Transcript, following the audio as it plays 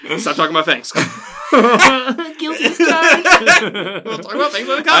Stop talking about fangs. Guilty as charged. We'll talk about fangs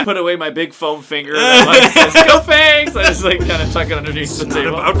when it comes. I put away my big foam finger and I'm like, says, go fangs! I just like kind of tuck it underneath the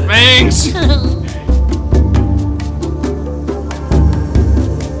table. About fangs.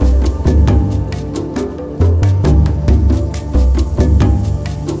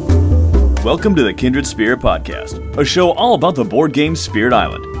 Welcome to the Kindred Spirit Podcast, a show all about the board game Spirit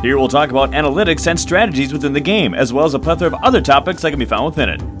Island. Here we'll talk about analytics and strategies within the game, as well as a plethora of other topics that can be found within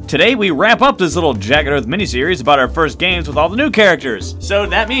it. Today we wrap up this little Jagged Earth miniseries about our first games with all the new characters. So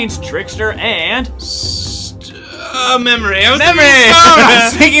that means Trickster and... Memory. I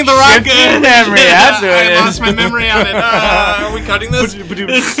was thinking the rock. Memory, that's what it is. I lost my memory on it. Are we cutting this?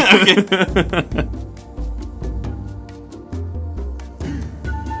 Okay.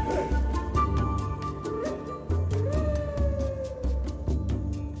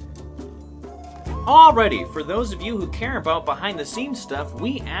 Alrighty, for those of you who care about behind-the-scenes stuff,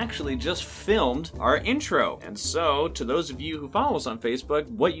 we actually just filmed our intro. And so, to those of you who follow us on Facebook,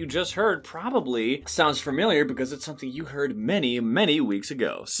 what you just heard probably sounds familiar because it's something you heard many, many weeks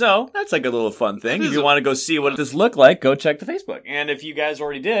ago. So, that's like a little fun thing. If you want to go see what this looked like, go check the Facebook. And if you guys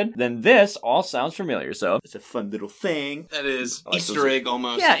already did, then this all sounds familiar. So, it's a fun little thing. That is Easter egg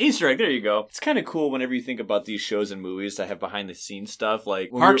almost. Yeah, Easter egg, there you go. It's kind of cool whenever you think about these shows and movies that have behind-the-scenes stuff.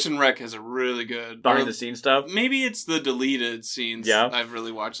 Like Parks and Rec has a really good behind-the-scenes stuff. Maybe it's the deleted scenes I've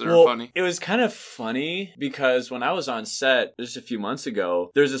really watched that are funny. It was kind of funny because when I was on set just a few months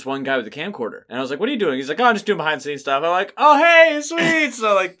ago, there's this one guy with a camcorder. And I was like, what are you doing? He's like, oh, I'm just doing behind-the-scenes stuff. I'm like, oh, hey, sweet.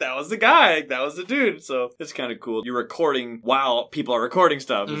 So, like, that was the guy. Like, that was the dude. So, it's kind of cool. You're recording while people are recording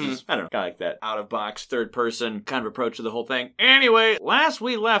stuff. Mm-hmm. Is, I don't know, kind of like that out-of-box, third-person kind of approach to the whole thing. Anyway, last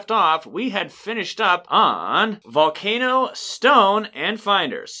we left off, we had finished up on Volcano, Stone, and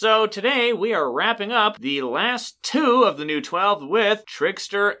Finder. So, today we are wrapping up the last two of the new 12 with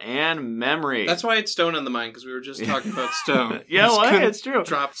Trickster and Memory. That's why it's Stone on the mind, because we were just talking about Stone. Yeah, well, it's true.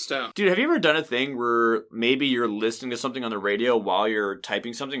 Drop Stone. Dude, have you ever done a thing where maybe you're listening to something on the radio while you're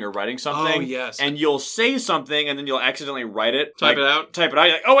typing something or writing something? Oh, yes. And you'll say something and then you'll accidentally write it. Type it out. You're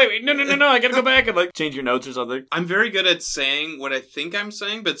like, oh, wait, no, I gotta go back and like change your notes or something. I'm very good at saying what I think I'm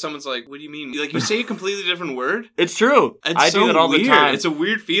saying, but someone's like, what do you mean? Like, you say a completely different word? It's true. I do that all the time. It's a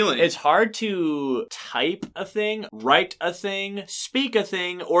weird feeling. It's hard to type a thing, write a thing, speak a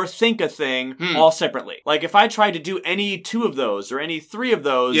thing, or think a thing all separately. Like, if I try to do any two of those or any three of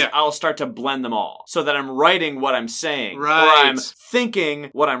those, I'll start to blend them all so that I'm writing what I'm saying. Right. Or I'm thinking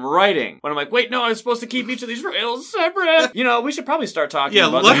what I'm writing. When I'm like, wait, no, I'm supposed to keep each of these rails separate. You know, we should probably start talking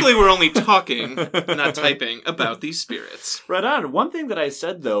about luckily we're only talking, not typing, about these spirits. Right on. One thing that I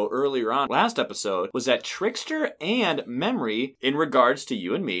said, though, earlier on, last episode, was that Trickster and Memory, in regards to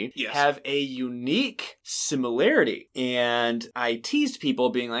you and me, have a unique similarity. And I teased people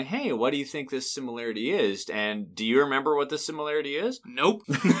being like, hey, what do you think this similarity is? And do you remember what the similarity is? Nope.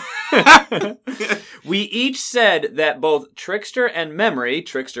 We each said that both Trickster and Memory,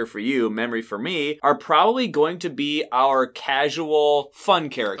 Trickster for you, Memory for me, are probably going to be our casual fun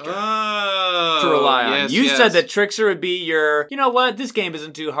character to rely on. You said that Trickster would be your, you know what, this game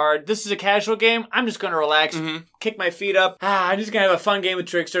isn't too hard. This is a casual game. I'm just going to relax, kick my feet up. I'm just going to have a fun game with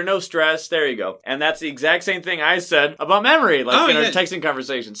Trickster. No stress. There you go. And that's the exact same thing I said about Memory, like in our texting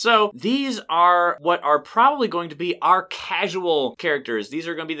conversation. So these are what are probably going to be our casual characters. These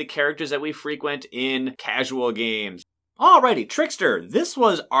are going to be the characters that we frequent in casual games. Alrighty, Trickster. This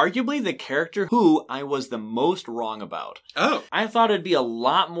was arguably the character who I was the most wrong about. Oh. I thought it'd be a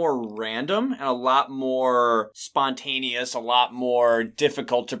lot more random and a lot more spontaneous, a lot more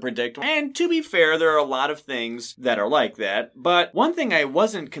difficult to predict. And to be fair, there are a lot of things that are like that. But one thing I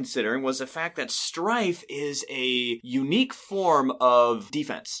wasn't considering was the fact that Strife is a unique form of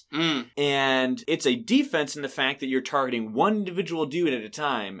defense. And it's a defense in the fact that you're targeting one individual dude at a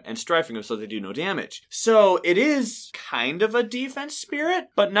time and strifing them so they do no damage. So it is kind of a defense spirit,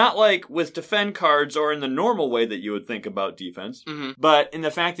 but not like with defend cards or in the normal way that you would think about defense. But in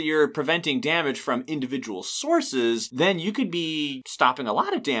the fact that you're preventing damage from individual sources, then you could be stopping a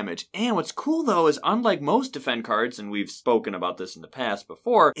lot of damage. And what's cool though is unlike most defend cards, and we've spoken about this in the past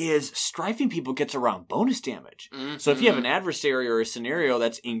before, is strifing people gets around bonus damage. So if you have an adversary or a scenario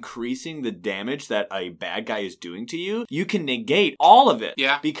that's increasing the damage that a bad guy is doing to you, you can negate all of it.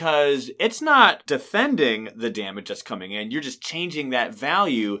 Yeah. Because it's not defending the damage that's coming coming in. You're just changing that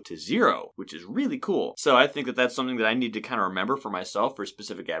value to 0, which is really cool. So I think that that's something that I need to kind of remember for myself for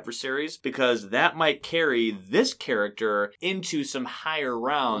specific adversaries, because that might carry this character into some higher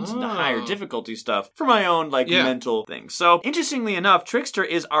rounds and the higher difficulty stuff for my own mental things. So interestingly enough, Trickster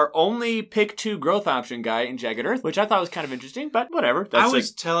is our only pick 2 growth option guy in Jagged Earth, which I thought was kind of interesting, but whatever. I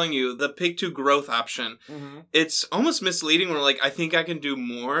was telling you, the pick 2 growth option, it's almost misleading where I think I can do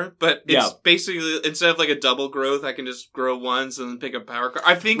more, but it's basically, instead of a double growth, I can just grow once and then pick up power card.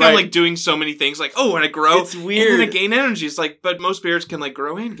 I think I'm doing so many things when I grow, it's weird. And then I gain energy. It's but most bears can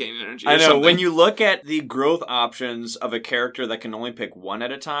grow and gain energy. I know, when you look at the growth options of a character that can only pick 1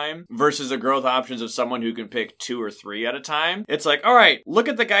 at a time versus the growth options of someone who can pick 2 or 3 at a time, it's all right, look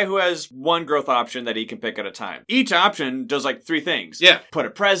at the guy who has 1 growth option that he can pick at a time. Each option does 3 things. Yeah. Put a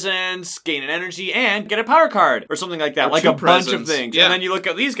presence, gain an energy, and get a power card or something like that. Or a bunch of things. Yeah. And then you look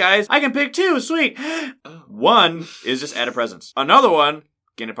at these guys, I can pick 2, sweet. One is just add a presence. Another one,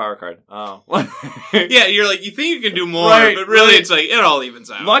 gain a power card. Oh. Yeah, you're you think you can do more, right, but really it's it all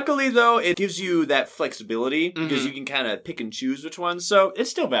evens out. Luckily, though, it gives you that flexibility because you can kind of pick and choose which ones, so it's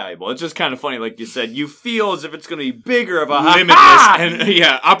still valuable. It's just kind of funny, like you said. You feel as if it's going to be bigger of a limitless and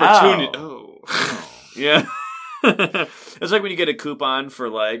opportunity. Oh. Yeah. It's like when you get a coupon for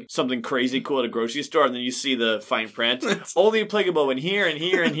something crazy cool at a grocery store, and then you see the fine print. Only applicable in here and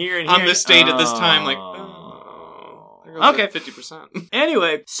here and here and here. On this date at this time, okay, 50%.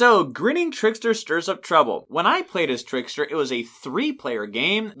 Anyway, so Grinning Trickster stirs up trouble. When I played as Trickster, it was a 3-player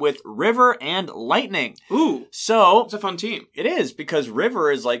game with River and Lightning. Ooh, so it's a fun team. It is, because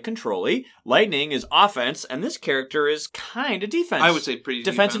River is control-y, Lightning is offense, and this character is kind of defense. I would say pretty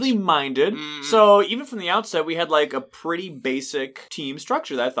defensively minded. So even from the outset, we had a pretty basic team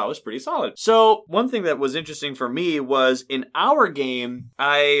structure that I thought was pretty solid. So one thing that was interesting for me was in our game,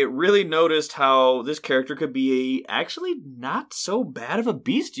 I really noticed how this character could be actually not so bad of a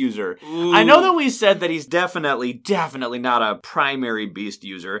beast user. Ooh. I know that we said that he's definitely not a primary beast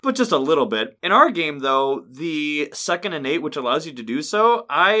user, but just a little bit. In our game, though, the second innate, which allows you to do so,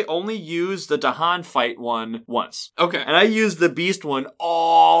 I only use the Dahan fight one once. Okay. And I use the beast one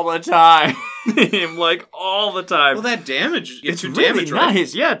all the time. All the time. Well, that damage, it's 2 really damage, right?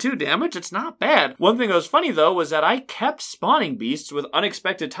 nice. Yeah, 2 damage. It's not bad. One thing that was funny, though, was that I kept spawning beasts with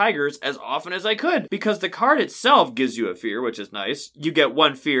unexpected tigers as often as I could, because the card itself gives you a fear, which is nice. You get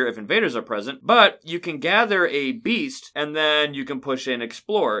 1 fear if invaders are present, but you can gather a beast, and then you can push in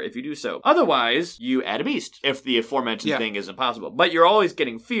explore if you do so. Otherwise, you add a beast if the aforementioned thing is impossible. But you're always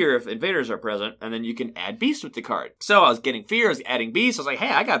getting fear if invaders are present, and then you can add beast with the card. So I was getting fear, I was adding beast. I was hey,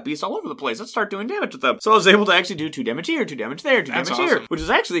 I got beasts all over the place. Let's start doing damage with them. So I was able to actually do 2 damage here, 2 damage there, 2 damage here, which is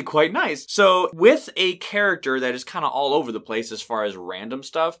actually quite nice. So with a character that is kind of all over the place as far as random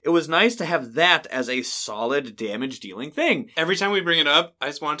stuff, it was nice to have that as a solid damage dealing thing. Every time we bring it up, I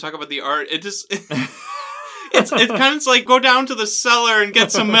just want to talk about the art. It just... It's kind of go down to the cellar and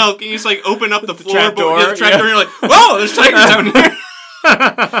get some milk, and you just open up the floorboard, the trap door, and you're whoa, there's tigers down here.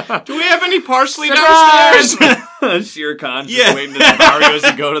 Do we have any parsley downstairs? Shere Khan just waiting to devour you as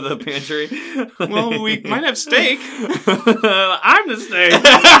you go to the pantry. Well, we might have steak. I'm the steak.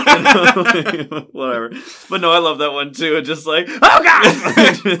 Whatever. But no, I love that one too. It's just oh God!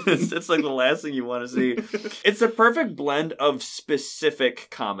 It's the last thing you want to see. It's a perfect blend of specific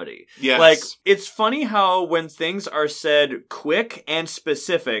comedy. Yes. It's funny how when things are said quick and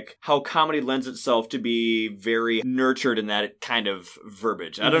specific, how comedy lends itself to be very nurtured in that kind of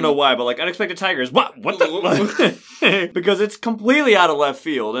verbiage. I don't know why, but unexpected tigers. What the? Because it's completely out of left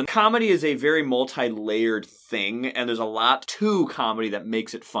field, and comedy is a very multi-layered thing, and there's a lot to comedy that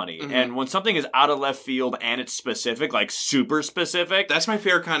makes it funny. And when something is out of left field and it's specific, super specific, that's my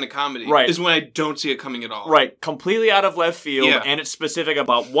favorite kind of comedy. Right. Is when I don't see it coming at all. Right. Completely out of left field, and it's specific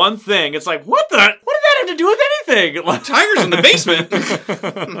about one thing. It's what did that have to do with anything? Tigers in the basement.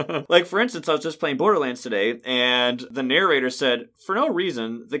 For instance, I was just playing Borderlands today, and the narrator said, for no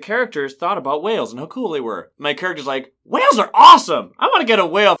reason, the characters thought about whales and how cool they were. My character's whales are awesome! I want to get a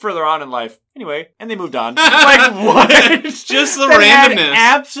whale further on in life. Anyway, and they moved on. What? It's just the that randomness.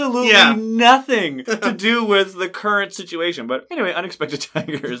 Had absolutely nothing to do with the current situation. But anyway, Unexpected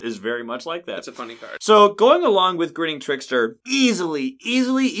Tigers is very much like that. That's a funny card. So going along with Grinning Trickster, easily,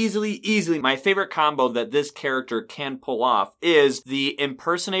 my favorite combo that this character can pull off is the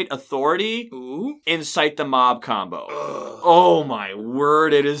Impersonate Authority, Incite the Mob combo. Oh my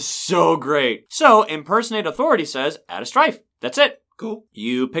word, it is so great. So Impersonate Authority says, add a strife. That's it. Cool.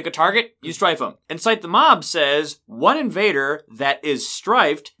 You pick a target, you strife them. Incite the Mob says, one invader that is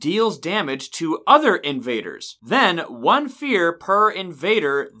strifed deals damage to other invaders. Then, one fear per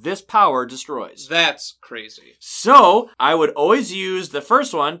invader this power destroys. That's crazy. So, I would always use the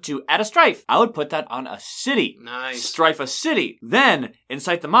first one to add a strife. I would put that on a city. Nice. Strife a city. Then,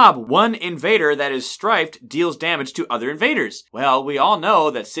 Incite the Mob, one invader that is strifed deals damage to other invaders. Well, we all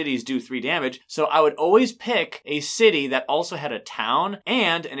know that cities do 3 damage, so I would always pick a city that also had a town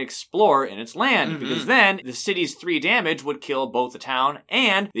and an explorer in its land, because then the city's 3 damage would kill both the town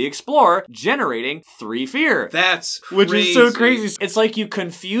and the explorer, generating 3 fear. That's crazy. Which is so crazy. It's like you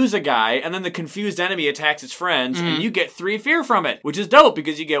confuse a guy, and then the confused enemy attacks its friends, and you get 3 fear from it, which is dope,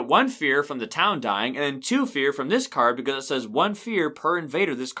 because you get 1 fear from the town dying, and then 2 fear from this card, because it says 1 fear per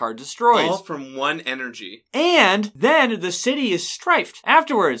invader this card destroys. All from 1 energy. And then the city is strifed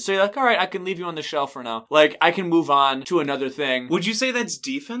afterwards. So you're like, all right, I can leave you on the shelf for now. Like, I can move on to another thing. Would you say that's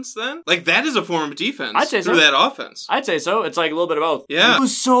defense then? Like, that is a form of defense. I'd say so. Through that offense. I'd say so. It's like a little bit of both. Yeah. It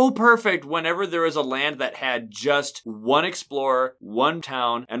was so perfect whenever there was a land that had just 1 explorer, 1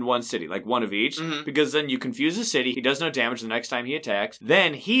 town, and 1 city. Like, 1 of each. Because then you confuse the city. He does no damage the next time he attacks.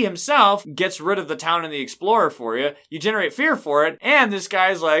 Then he himself gets rid of the town and the explorer for you. You generate fear for it. And this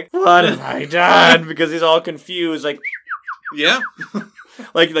guy's like, what have I done? Because he's all confused. Like, yeah.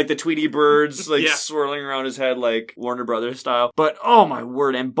 like the Tweety birds, swirling around his head like Warner Brothers style. But, oh my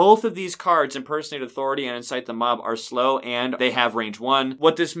word, and both of these cards, Impersonate Authority and Incite the Mob, are slow, and they have range 1.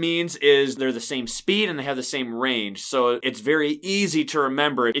 What this means is they're the same speed, and they have the same range, so it's very easy to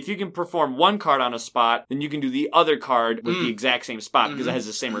remember. If you can perform 1 card on a spot, then you can do the other card with the exact same spot, because it has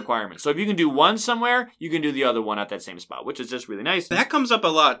the same requirements. So if you can do 1 somewhere, you can do the other one at that same spot, which is just really nice. That comes up a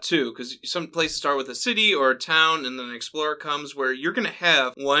lot, too, because some places start with a city or a town, and then an explorer comes, where you're going to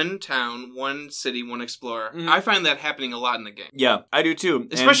have 1 town, 1 city, 1 explorer. I find that happening a lot in the game. Yeah, I do too.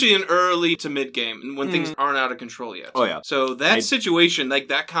 Especially in early to mid game, when things aren't out of control yet. Oh, yeah. So that situation, like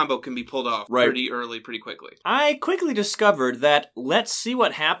that combo can be pulled off pretty early, pretty quickly. I quickly discovered that Let's See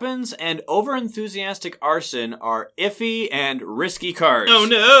What Happens and Overenthusiastic Arson are iffy and risky cards. Oh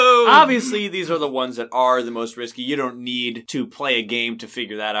no! Obviously, these are the ones that are the most risky. You don't need to play a game to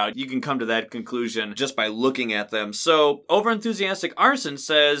figure that out. You can come to that conclusion just by looking at them. So, Overenthusiastic Arson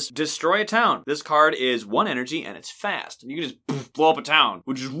says, destroy a town. This card is 1 energy and it's fast. And you can just blow up a town,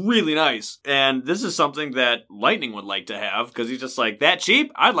 which is really nice. And this is something that Lightning would like to have, because he's just like, that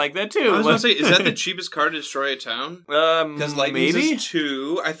cheap? I'd like that too. I was going to say, is that the cheapest card to destroy a town? Because Lightning's maybe? is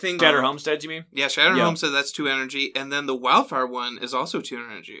 2, I think. Shatter Homestead, you mean? Yeah, Shatter Homestead, that's 2 energy. And then the Wildfire one is also 2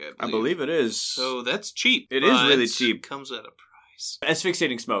 energy, I believe it is. So that's cheap. It is really cheap. Comes at a price.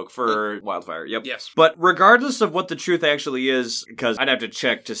 Asphyxiating Smoke for Wildfire, yep. Yes. But regardless of what the truth actually is, because I'd have to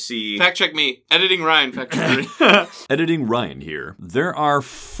check to see... Fact check me. Editing Ryan, fact check me. Editing Ryan here. There are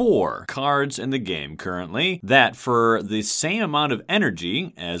 4 cards in the game currently that, for the same amount of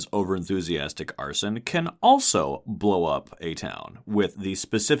energy as Overenthusiastic Arson, can also blow up a town, with the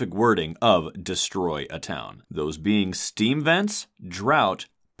specific wording of destroy a town. Those being Steam Vents, Drought,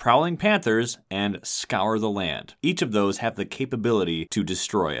 Prowling Panthers, and Scour the Land. Each of those have the capability to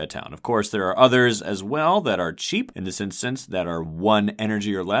destroy a town. Of course, there are others as well that are cheap, in this instance, that are 1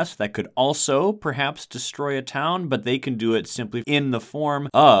 energy or less, that could also perhaps destroy a town, but they can do it simply in the form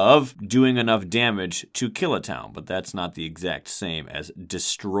of doing enough damage to kill a town. But that's not the exact same as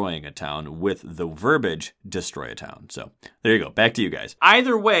destroying a town with the verbiage, destroy a town. So, there you go. Back to you guys.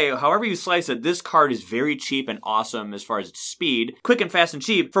 Either way, however you slice it, this card is very cheap and awesome as far as its speed. Quick and fast and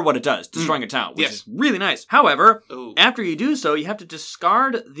cheap for what it does, destroying a town, which is really nice. However, after you do so, you have to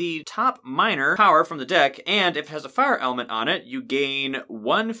discard the top minor power from the deck, and if it has a fire element on it, you gain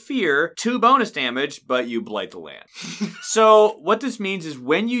 1 fear, 2 bonus damage, but you blight the land. So what this means is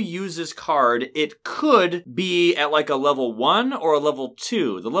when you use this card, it could be at like a level 1 or a level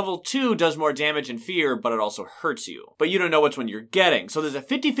 2. The level 2 does more damage and fear, but it also hurts you. But you don't know which one you're getting. So there's a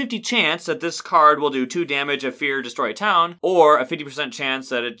 50-50 chance that this card will do 2 damage, a fear, destroy a town, or a 50% chance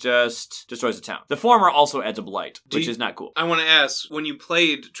that it just destroys a town. The former also adds a blight, which is not cool. I want to ask, when you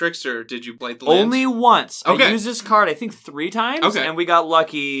played Trickster, did you blight the land? Only once. Okay. I used this card, I think, 3 times, and we got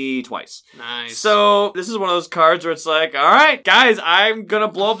lucky twice. Nice. So this is one of those cards where it's like, all right, guys, I'm going to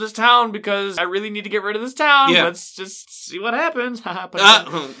blow up this town because I really need to get rid of this town. Yeah. Let's just see what happens.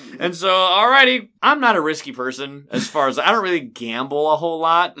 And so, alrighty, I'm not a risky person as far as I don't really gamble a whole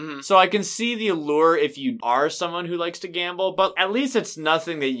lot. Mhm. So I can see the allure if you are someone who likes to gamble, but at least it's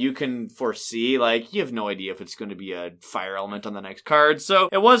nothing that you can foresee. Like, you have no idea if it's going to be a fire element on the next card. So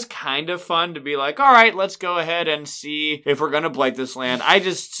it was kind of fun to be like, alright, let's go ahead and see if we're going to blight this land. I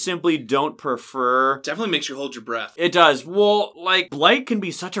just simply don't prefer... Definitely makes you hold your breath. It does. Well, like, blight can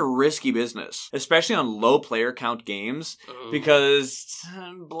be such a risky business, especially on low player count games, because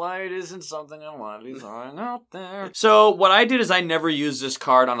blight isn't something I want to be throwing out there. So what I did is I never used this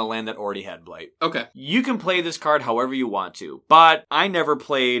card on a land that already had blight. Okay. You can play this card however you want to, but I never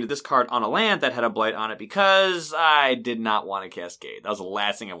played this card on a land that had a blight on it because I did not want to cascade. That was the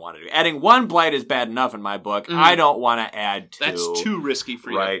last thing I wanted to do. Adding one blight is bad enough in my book. I don't want to add two. That's too risky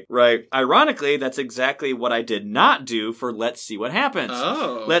for you. Right. Ironically, that's exactly what I did not do for Let's See What Happens.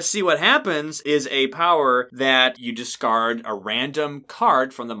 Oh. Let's See What Happens is a power that you discard a random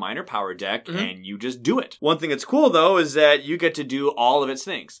card from the minor power deck and you just do it. One thing that's cool though is that you get to do all of its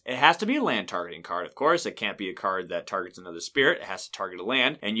things. It has to be a land targeting card, of course. It can't be a card that targets another spirit. It has to target a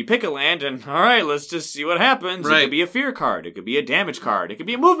land. And you pick a land and alright, let's just see what happens. Right. It could be a fear card. It could be a damage card. It could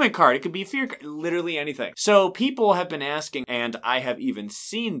be a movement card. It could be a fear card. Literally anything. So people have been asking, and I have even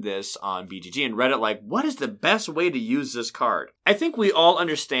seen this on BGG and Reddit, like, what is the best way to use this card? I think we all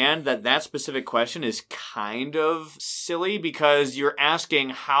understand that that specific question is kind of silly because you're asking,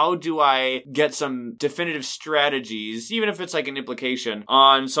 how do I get some definitive strategies, even if it's like an implication,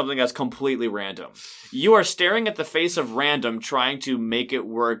 on something that's completely random? You are staring at the face of random trying to make it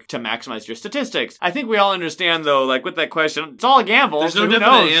work to maximize your statistics. I think we all understand, though, like with that question, it's all a gamble. There's no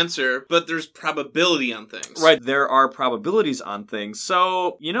definite answer, but there's probability on things. Right, there are probabilities on things.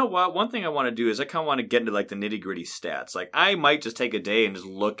 So, you know what? One thing I want to do is I kind of want to get into like the nitty-gritty stats. Like, I might just take a day and just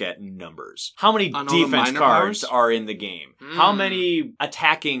look at numbers. How many defense cards are in the game? How many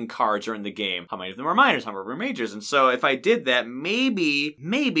attacking cards are in the game? How many of them are minors? How many of them are majors? And so if I did that,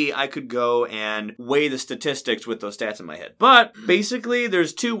 maybe I could go and weigh the statistics with those stats in my head. But basically,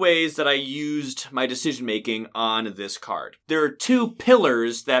 there's two ways that I used my decision making on this card. There are two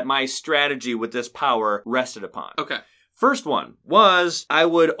pillars that my strategy with this power rested upon. Okay. First one was I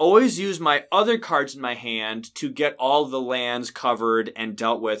would always use my other cards in my hand to get all the lands covered and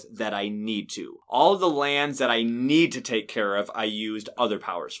dealt with that I need to. All of the lands that I need to take care of, I used other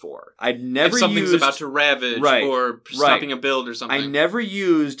powers for. I'd never if something's about to ravage or stopping a build or something. I never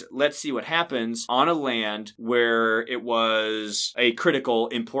used Let's See What Happens on a land where it was a critical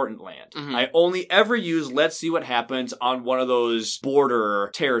important land. I only ever used Let's See What Happens on one of those border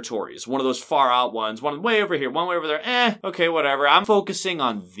territories, one of those far out ones, one way over here, one way over there, okay, whatever. I'm focusing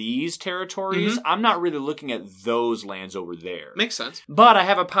on these territories. I'm not really looking at those lands over there. Makes sense. But I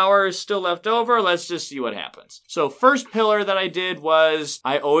have a power still left over. Let's just see what happens. So first pillar that I did was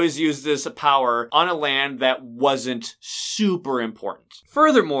I always use this power on a land that wasn't super important.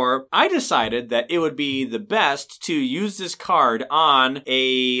 Furthermore, I decided that it would be the best to use this card on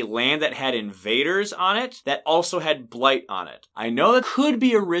a land that had invaders on it that also had blight on it. I know that could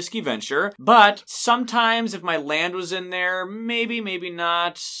be a risky venture, but sometimes if my land was in there, maybe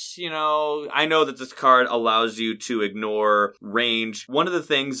not. You know, I know that this card allows you to ignore range. One of the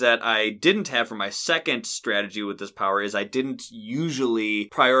things that I didn't have for my second strategy with this power is I didn't usually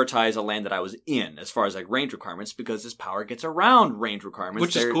prioritize a land that I was in as far as like range requirements because this power gets around range requirements.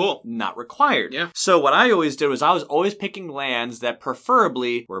 Which is cool. Not required. Yeah. So what I always did was I was always picking lands that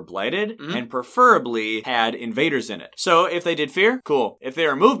preferably were blighted and preferably had invaders in it. So if they did fear, cool. If they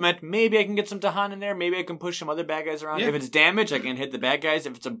are movement, maybe I can get some Tahan in there. Maybe I can push some other bad guys around. Yeah. If it's damage, I can hit the bad guys.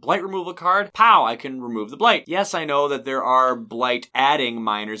 If it's a blight removal card, pow, I can remove the blight. Yes, I know that there are blight adding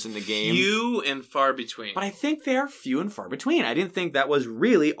minors in the game. Few and far between. But I think they are few and far between. I didn't think that was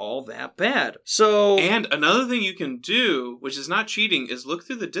really all that bad. So... And another thing you can do, which is not cheating, is look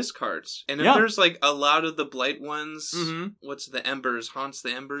through the discards. And if there's like a lot of the blight ones, what's the Embers? Haunts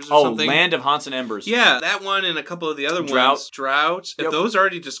the Embers or something? Oh, Land of Haunts and Embers. Yeah, that one and a couple of the other ones. Drought. If those are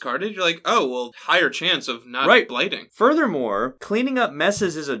already discarded, you're like, oh, well, higher chance of not blighting. Furthermore, cleaning up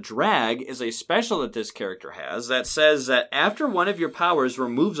messes is a drag is a special that this character has that says that after one of your powers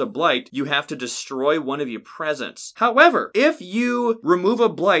removes a blight, you have to destroy one of your presents. However, if you remove a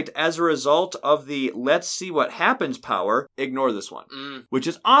blight as a result of the Let's See What Happens power, ignore this one. Which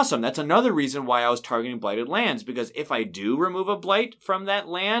is awesome. That's another reason why I was targeting blighted lands, because if I do remove a blight from that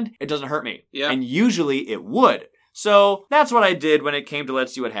land, it doesn't hurt me. Yeah. And usually it would. So that's what I did when it came to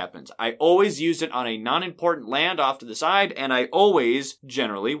Let's See What Happens. I always used it on a non-important land off to the side, and I always,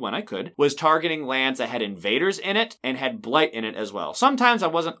 generally, when I could, was targeting lands that had invaders in it and had blight in it as well. Sometimes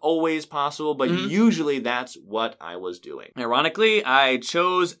that wasn't always possible, but usually that's what I was doing. Ironically, I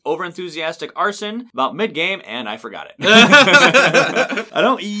chose Overenthusiastic Arson about mid-game, and I forgot it. I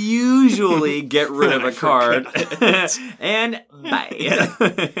don't usually get rid of a card. And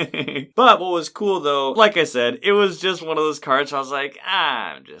bye. But what was cool, though, like I said, it was just one of those cards where I was like,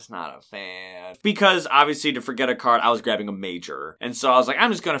 I'm just not a fan. Because, obviously, to forget a card, I was grabbing a major. And so I was like,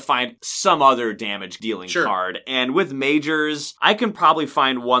 I'm just going to find some other damage-dealing card. And with majors, I can probably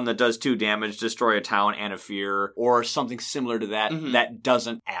find one that does 2 damage, destroy a town and a fear, or something similar to that that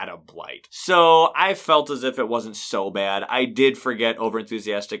doesn't add a blight. So I felt as if it wasn't so bad. I did forget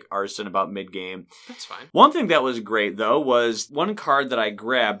Overenthusiastic Arson about mid-game. That's fine. One thing that was great, though, was one card that I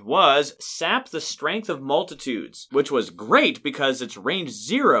grabbed was Sap the Strength of Multitudes, which was great because it's range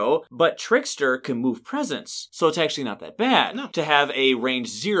 0, but Trickster can move presence. So it's actually not that bad to have a range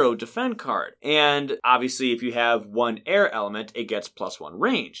 0 defend card. And obviously, if you have one air element, it gets +1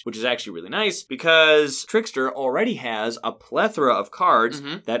 range, which is actually really nice because Trickster already has a plethora of cards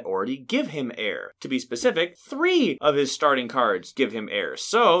that already give him air. To be specific, 3 of his starting cards give him air.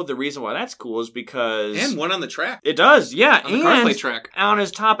 So the reason why that's cool is because... And one on the track. It does, yeah. On the card play track. On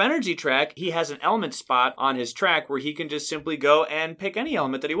his top energy track, he has an element spot on his track where he can just simply go and pick any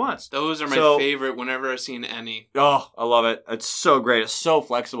element that he wants. Those are my favorite whenever I've seen any. Oh, I love it. It's so great. It's so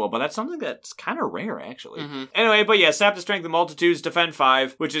flexible, but that's something that's kind of rare, actually. Anyway, but yeah, Sap the Strength of Multitudes, defend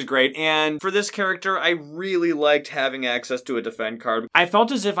 5, which is great. And for this character, I really liked having access to a defend card. I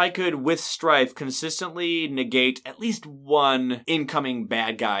felt as if I could, with Strife, consistently negate at least one incoming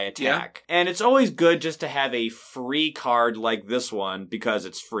bad guy attack. And it's always good just to have a free card like this one, because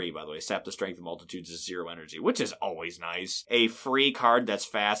it's free, by the way. Sap the Strength of Multitudes is 0 energy, which is always nice. A free card that's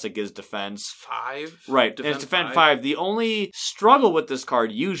fast, that gives defense 5. Right, and it's defend 5. The only struggle with this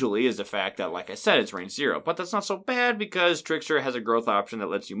card usually is the fact that, like I said, it's range 0. But that's not so bad because Trickster has a growth option that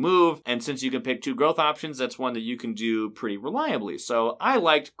lets you move, and since you can pick 2 growth options, that's one that you can do pretty reliably. So I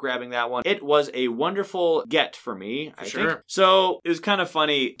liked grabbing that one. It was a wonderful get for me, I think. So it was kind of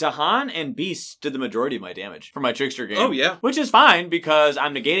funny. Dahan and Beast did the majority of my damage for my Trickster game. Oh, yeah. Which is fine because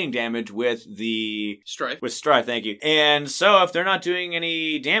I'm negating damage with the... Strife. With Strife, thank you. And so if they're not doing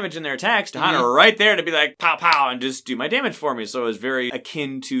any damage in their attacks, Dahan are right there to be like, pow, pow, and just do my damage for me. So it was very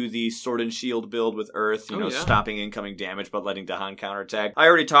akin to the Sword and Shield build with Earth, you know, stopping incoming damage but letting Dahan counterattack. I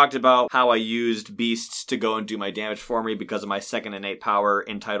already talked about how I used Beasts to go and do my damage for me because of my second innate power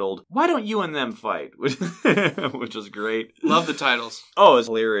entitled, Why Don't You and Them Fight? Which was great. Love the titles. Oh, it's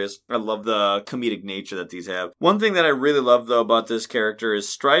hilarious. I love the comedic nature that these have. One thing that I really love, though, about this character is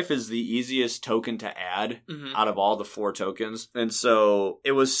Strife is the easiest token to add out of all the 4 tokens. And so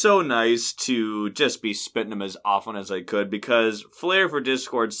it was so nice to just be spitting them as often as I could because Flair for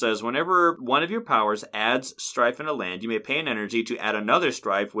Discord says whenever one of your powers adds Strife in a land, you may pay an energy to add another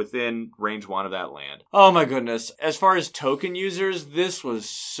Strife within range 1 of that land. Oh my goodness. As far as token users, this was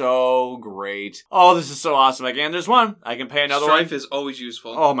so great. Oh, this is so awesome. Again, there's one. I can pay another Strife one. is always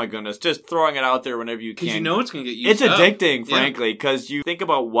useful. Oh my goodness. Just throwing it out there whenever you can. Because you know it's going to get used It's addicting, frankly, because you think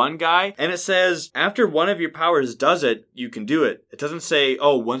about one guy, and it says, after one of your powers does it, you can do it. It doesn't say,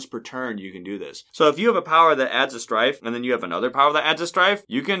 oh, once per turn you can do this. So if you have a power that adds a Strife, and then you have another power that adds a Strife,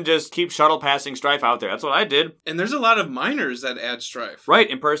 you can just keep shuttle passing Strife out there. That's what I did. And there's a lot of minors that add Strife. Right.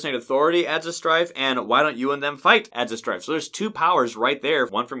 Impersonate Authority adds a Strife, and Why Don't You and Them Fight adds a Strife. So there's 2 powers right there,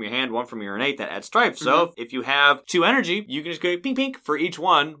 one from your hand, one from your innate, that adds Strife. So if you have 2 energy, you can just go pink pink for each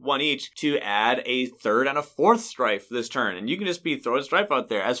one each, to add a 3rd and a 4th Strife this turn. And you can just be throwing Strife out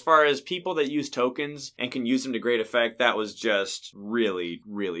there. As far as people that use tokens and can use them to great effect, that was just really,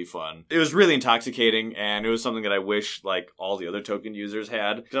 really fun. It was really intoxicating, and it was something that I wish, like, all the other token users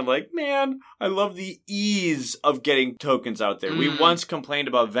had. I'm like, man, I love the ease of getting tokens out there. We once complained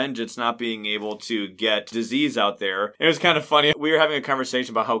about Vengeance not being able to get Disease out there. It was kind of funny. We were having a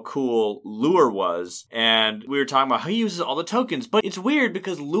conversation about how cool Lure was, and we were talking about how he uses all the tokens, but it's weird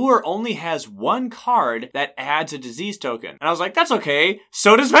because Lure only has 1 card that adds a disease token. And I was like, that's okay.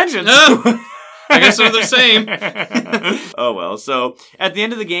 So does Vengeance. I guess they're the same. Oh well, so at the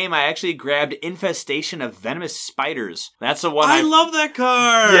end of the game, I actually grabbed Infestation of Venomous Spiders. That's the one I love that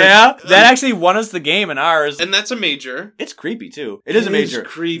card! Yeah, that actually won us the game in ours. And that's a major. It's creepy, too. It is a major.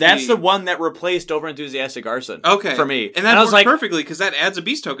 Creepy. That's the one that replaced Overenthusiastic Arson. Okay. For me. And that works works perfectly, because that adds a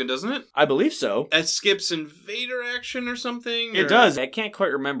beast token, doesn't it? I believe so. It skips invader action or something? It does. I can't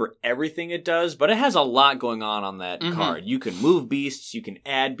quite remember everything it does, but it has a lot going on that card. You can move beasts, you can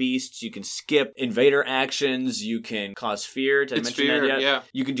add beasts, you can skip invader actions. You can cause fear. Did I mention that yet? Yeah.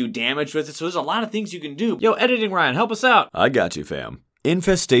 You can do damage with it. So there's a lot of things you can do. Yo, editing Ryan, help us out. I got you, fam.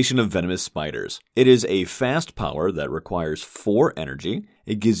 Infestation of Venomous Spiders. It is a fast power that requires 4 energy.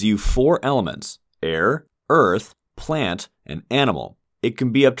 It gives you 4 elements: air, earth, plant, and animal. It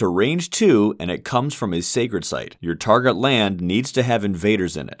can be up to range 2, and it comes from a sacred site. Your target land needs to have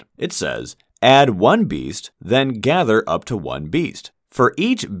invaders in it. It says, add 1 beast, then gather up to 1 beast. For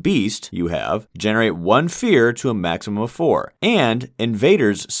each beast you have, generate 1 fear to a maximum of 4, and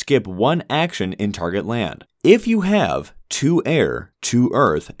invaders skip 1 action in target land. If you have 2 air, 2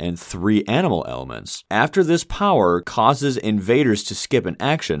 earth, and 3 animal elements, after this power causes invaders to skip an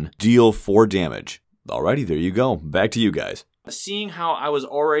action, deal 4 damage. Alrighty, there you go. Back to you guys. Seeing how I was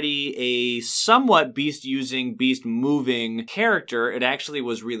already a somewhat beast-using, beast-moving character, it actually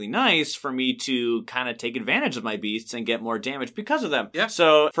was really nice for me to kind of take advantage of my beasts and get more damage because of them. Yeah.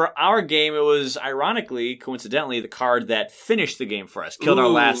 So for our game, it was ironically, coincidentally, the card that finished the game for us, killed our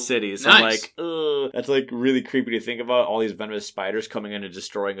last city. So nice. I'm like, ugh, that's like really creepy to think about, all these venomous spiders coming in and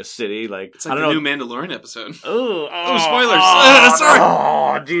destroying a city. Like, it's like the new Mandalorian episode. Oh, spoilers. Sorry.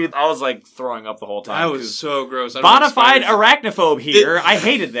 Oh, dude. I was like throwing up the whole time. That was so gross. Bonafide arachnophobe here. I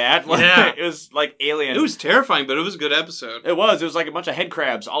hated that. Yeah. It was like Alien. It was terrifying, but it was a good episode. It was. It was like a bunch of head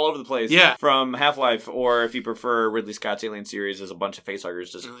crabs all over the place. Yeah. From Half-Life, or if you prefer Ridley Scott's Alien series, there's a bunch of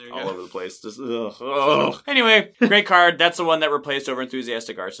facehuggers just all over the place. Just, ugh. Anyway, great card. That's the one that replaced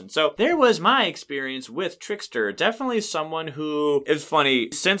Overenthusiastic Arson. So there was my experience with Trickster. Definitely someone who, it's funny,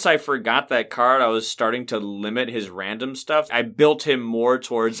 since I forgot that card, I was starting to limit his random stuff. I built him more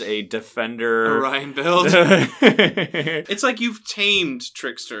towards a defender. Orion build. It's like you've tamed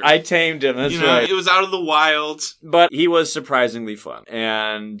Trickster. I tamed him, that's right. It was out of the wild. But he was surprisingly fun.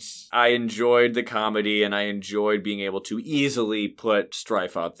 And I enjoyed the comedy, and I enjoyed being able to easily put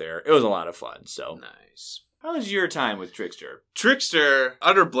Strife out there. It was a lot of fun, so. Nice. How was your time with Trickster? Trickster,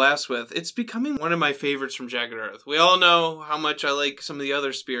 utter blast with. It's becoming one of my favorites from Jagged Earth. We all know how much I like some of the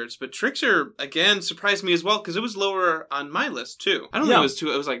other spirits, but Trickster, again, surprised me as well, because it was lower on my list, too. I don't think it was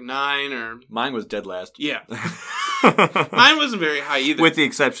 2, it was like 9 or... Mine was dead last. Yeah. Mine wasn't very high either. With the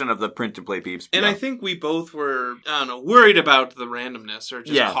exception of the print-to-play peeps. And I think we both were, I don't know, worried about the randomness, or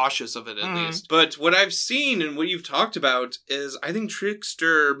just cautious of it at least. But what I've seen and what you've talked about is I think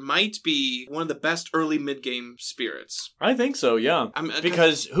Trickster might be one of the best early mid-game spirits. I think so, yeah.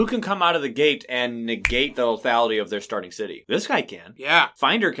 Because who can come out of the gate and negate the lethality of their starting city? This guy can. Yeah.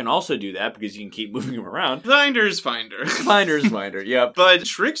 Finder can also do that because you can keep moving him around. Finder's Finder. Finder's Finder, yep. But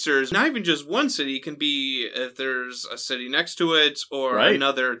Trickster's, not even just one city, can be if there's a city next to it or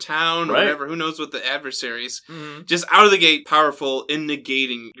another town or whatever. Who knows what the adversaries. Mm-hmm. Just out of the gate, powerful in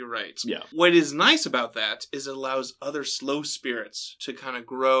negating your rights. Yeah. What is nice about that is it allows other slow spirits to kind of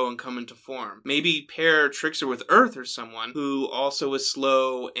grow and come into form. Maybe pair Trickster with Earth or someone who also is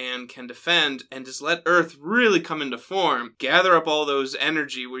slow and can defend, and just let Earth really come into form. Gather up all those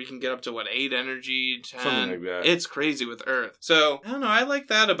energy where you can get up to 8 energy, 10. Something like that. It's crazy with Earth. So, I don't know, I like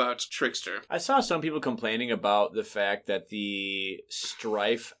that about Trickster. I saw some people complaining about the fact that the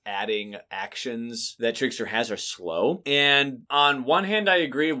Strife adding actions that Trickster has are slow. And on one hand I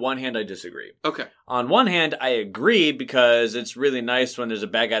agree, one hand I disagree. Okay. On one hand, I agree because it's really nice when there's a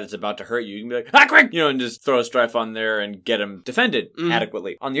bad guy that's about to hurt you. You can be like, ah, quick! And just throw a Strife on there and get him defended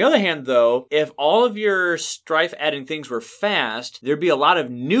adequately. On the other hand, though, if all of your Strife adding things were fast, there'd be a lot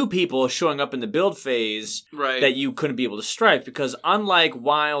of new people showing up in the build phase that you couldn't be able to Strife, because unlike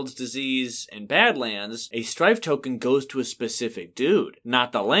Wilds, Disease, and Badlands, a Strife token goes to a specific dude,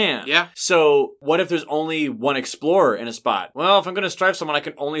 not the land. Yeah. So what if there's only one Explorer in a spot? Well, if I'm going to Strife someone, I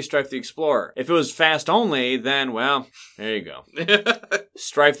can only Strife the Explorer. If it was fast only, then, well, there you go.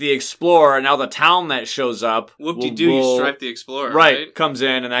 Strife the Explorer, and now the town that shows up whoop-de-doo, you Strife the Explorer, right? Comes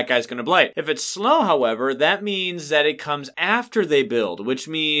in, and that guy's going to blight. If it's slow, however, that means that it comes after they build, which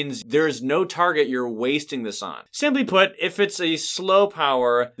means there's no target you're wasting this on. Simply put, if it's a slow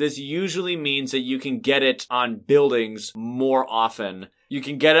power, this usually means that you can get it on buildings more often. You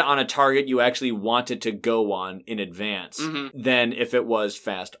can get it on a target you actually wanted to go on in advance than if it was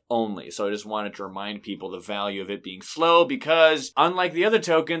fast only. So I just wanted to remind people the value of it being slow, because unlike the other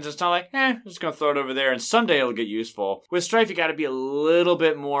tokens, it's not like, I'm just going to throw it over there and someday it'll get useful. With Strife, you got to be a little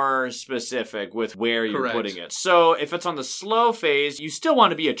bit more specific with where you're putting it. So if it's on the slow phase, you still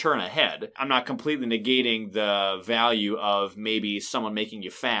want to be a turn ahead. I'm not completely negating the value of maybe someone making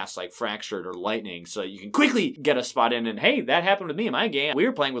you fast, like Fractured or Lightning, so you can quickly get a spot in and, hey, that happened with me in my game. game. We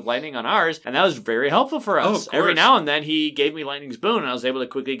were playing with lightning on ours, and that was very helpful for us. Oh, of course. Every now and then, he gave me lightning's boon, and I was able to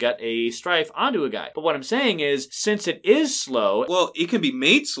quickly get a strife onto a guy. But what I'm saying is, since it is slow... Well, it can be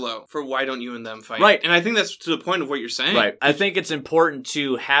made slow for why don't you and them fight. Right. And I think that's to the point of what you're saying. Right. I think it's important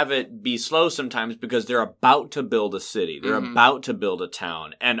to have it be slow sometimes because they're about to build a city. They're about to build a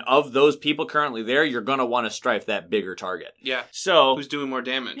town. And of those people currently there, you're going to want to strife that bigger target. Yeah. So... Who's doing more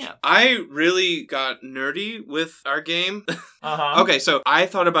damage. Yeah. I really got nerdy with our game. Uh-huh. Okay, so I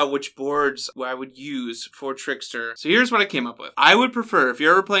thought about which boards I would use for Trickster. So here's what I came up with. I would prefer, if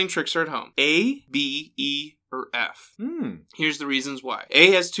you're ever playing Trickster at home, A, B, E, or F. Here's the reasons why.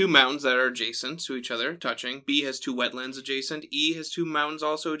 A has 2 mountains that are adjacent to each other, touching. B has 2 wetlands adjacent. E has 2 mountains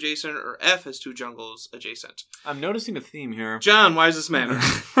also adjacent. Or F has 2 jungles adjacent. I'm noticing a theme here. John, why does this matter?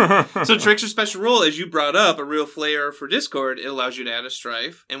 So Trickster's special rule, as you brought up, a real flair for Discord, it allows you to add a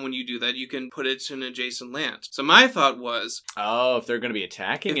strife. And when you do that, you can put it to an adjacent land. So my thought was... Oh, if they're going to be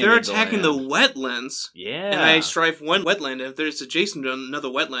attacking if they're attacking the wetlands... Yeah. And I strife one wetland, and if there's adjacent to another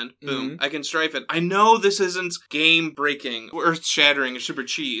wetland, boom, I can strife it. I know this isn't game breaking, earth shattering, or super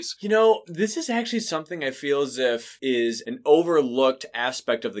cheese. You know, this is actually something I feel as if is an overlooked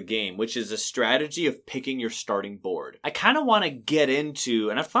aspect of the game, which is a strategy of picking your starting board. I kind of want to get into,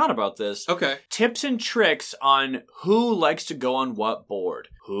 and I've thought about this, tips and tricks on who likes to go on what board.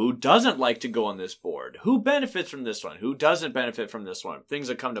 Who doesn't like to go on this board? Who benefits from this one? Who doesn't benefit from this one? Things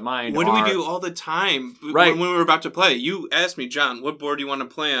that come to mind What do we do all the time when we were about to play? You asked me, John, what board do you want to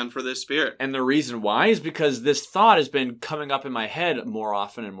play on for this spirit? And the reason why is because this thought has been coming up in my head more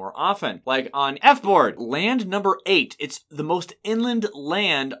often and more often. Like on F board, land number 8. It's the most inland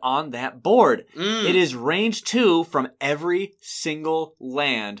land on that board. It is range 2 from every single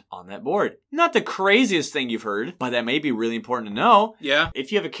land on that board. Not the craziest thing you've heard, but that may be really important to know. Yeah.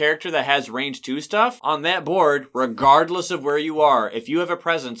 If you have a character that has range 2 stuff, on that board, regardless of where you are, if you have a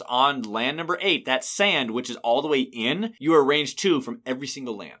presence on land number 8, that sand, which is all the way in, you are range 2 from every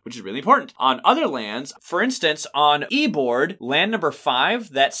single land, which is really important. On other lands, for instance, on E board, land number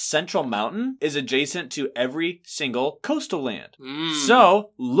 5, that central mountain, is adjacent to every single coastal land.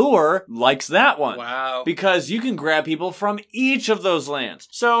 So, Lure likes that one. Wow. Because you can grab people from each of those lands.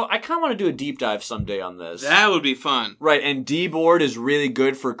 So, I kind of want to do a deep dive someday on this. That would be fun. Right, and D board is really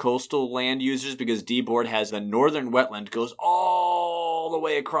good for coastal land users because D board has the northern wetland goes all the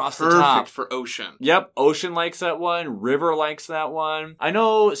way across the top. Perfect for ocean. Yep, ocean likes that one. River likes that one. I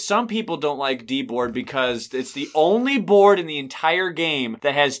know some people don't like D board because it's the only board in the entire game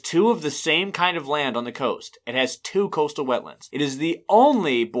that has 2 of the same kind of land on the coast. It has 2 coastal wetlands. It is the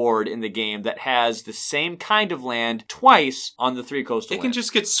only board in the game that has the same kind of land twice on the 3 coastal lands. It can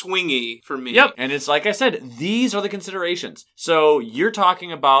just get swingy for me. Yep, and it's like I said, these are the considerations. So you're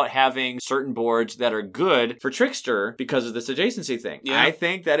talking about having certain boards that are good for Trickster because of this adjacency thing. Yeah. I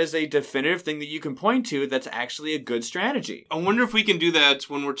think that is a definitive thing that you can point to that's actually a good strategy. I wonder if we can do that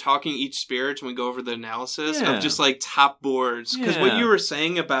when we're talking each spirit and we go over the analysis Yeah. of just like top boards. Because what you were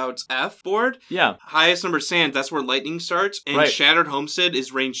saying about F board, highest number sand, that's where lightning starts, and Shattered Homestead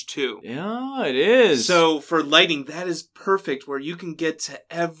is range 2. Yeah, it is. So for lightning, that is perfect where you can get to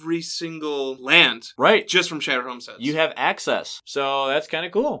every single land. Right. Just from Shattered Homestead. You have access. So that's kind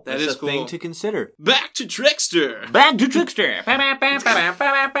of cool. That that's is a cool. thing to consider. Back to Trickster. Back to Trickster. But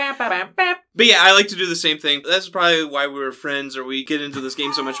yeah, I like to do the same thing. That's probably why we were friends or we get into this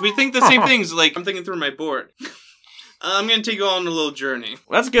game so much. We think the same things. Like, I'm thinking through my board. I'm going to take you all on a little journey.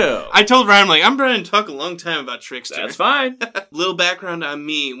 Let's go. I told Ryan, I'm going to talk a long time about Trickster. That's fine. Little background on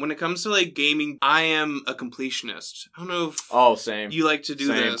me. When it comes to, like, gaming, I am a completionist. I don't know if same. you like to do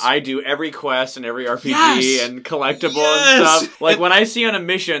this. I do every quest and every RPG and collectible and stuff. Like, when I see on a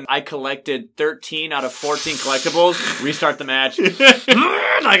mission, I collected 13 out of 14 collectibles, restart the match.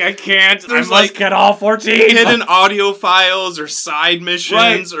 Like, I can't. I must get all 14. Hidden audio files or side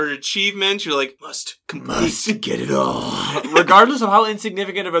missions or achievements. You're like, must get it all. Regardless of how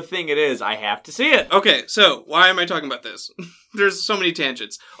insignificant of a thing it is, I have to see it. Okay, so why am I talking about this? There's so many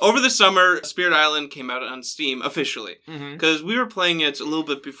tangents. Over the summer, Spirit Island came out on Steam officially. Because we were playing it a little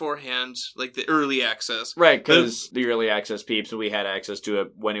bit beforehand, like the early access. Right, because the early access peeps, we had access to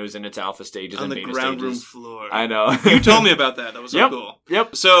it when it was in its alpha stages on and the beta ground stages. room floor. I know. You told me about that. That was so cool.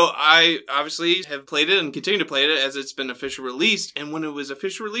 Yep. So I obviously have played it and continue to play it as it's been officially released. And when it was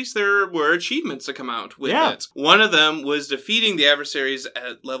officially released, there were achievements to come out with it. One of them was defeating the adversaries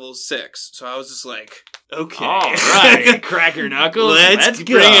at level 6. So I was just like, okay. All right. Crack your knuckles. Let's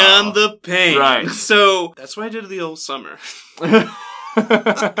bring on the pain. Right. So that's what I did the whole summer.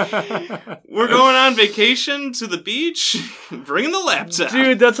 We're going on vacation to the beach, bringing the laptop.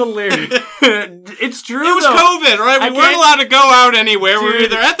 Dude, that's hilarious. It's true. It was COVID, right? We weren't allowed to go out anywhere. We were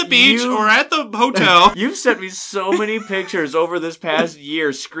either at the beach or at the hotel. You've sent me so many pictures over this past year,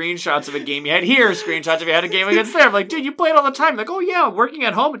 screenshots of a game you had here, screenshots of you had a game against there. I'm like, dude, you play it all the time. Like, oh yeah, working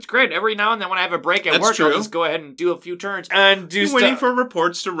at home, it's great. Every now and then when I have a break at work, I'll just go ahead and do a few turns and do stuff. Waiting for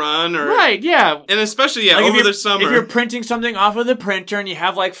reports to run, or right, yeah, and especially like over the summer. If you're printing something off of the printer and you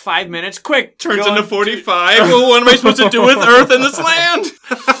have like 5 minutes, quick, turns into 45. Well, what am I supposed to do with Earth in this land?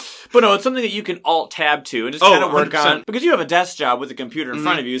 But no, it's something that you can Alt-Tab to and just kind of work 100%. on. Because you have a desk job with a computer in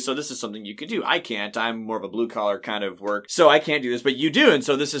front of you, so this is something you can do. I can't. I'm more of a blue-collar kind of work, so I can't do this. But you do, and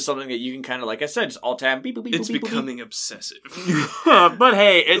so this is something that you can kind of, like I said, just Alt-Tab, beep, beep, beep, It's beep, becoming beep. obsessive. But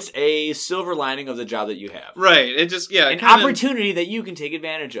hey, it's a silver lining of the job that you have. Right. It just, an opportunity that you can take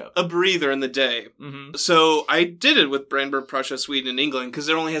advantage of. A breather in the day. Mm-hmm. So I did it with Brandenburg, Prussia, Sweden, and England, because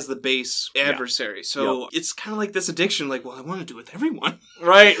it only has the base adversary. So it's kind of like this addiction, like, well, I want to do it with everyone.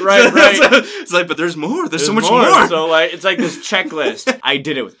 Right. It's like, but there's more. There's so much more. So like, it's like this checklist. I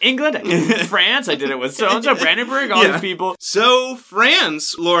did it with England. I did it with France. I did it with so-and-so, Brandenburg, all these people. So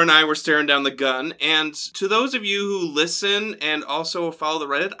France, Laura and I were staring down the gun. And to those of you who listen and also follow the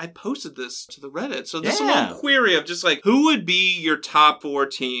Reddit, I posted this to the Reddit. So this is a little query of just like, who would be your top 4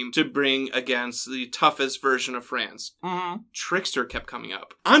 team to bring against the toughest version of France? Mm-hmm. Trickster kept coming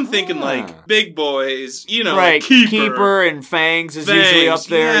up. I'm thinking like big boys, right, like Keeper and Fangs is usually up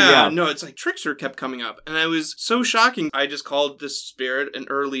there. Yeah. No, it's like Trickster kept coming up. And I was so shocking. I just called this spirit an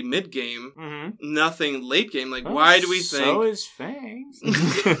early mid game. Mm-hmm. Nothing late game. Like, why do we think... So is Fangs.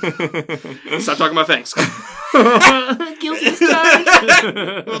 Stop talking about Fangs. Guilty as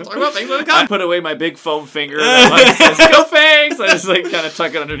charged. We'll talk about Fangs when it comes. I put away my big foam finger and like says, go Fangs! I just like kind of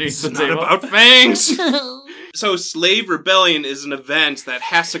tuck it underneath the table. Not about Fangs. So Slave Rebellion is an event that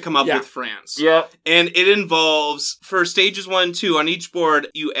has to come up with France. Yep. And it involves, for stages 1 and 2, on each board,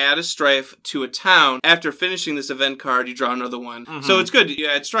 you add a strife to a town. After finishing this event card, you draw another one. Mm-hmm. So it's good. You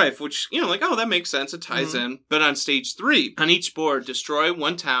add strife, which, like, oh, that makes sense. It ties in. But on stage 3, on each board, destroy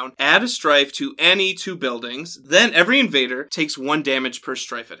 1 town, add a strife to any 2 buildings. Then every invader takes 1 damage per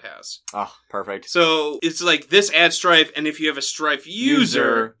strife it has. Oh, perfect. So it's like this add strife, and if you have a strife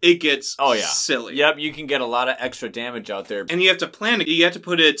user. It gets silly. Yep, you can get a lot of extra damage out there. And you have to plan it. You have to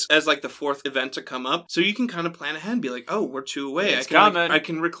put it as like the 4th event to come up. So you can kind of plan ahead and be like, oh, we're 2 away. I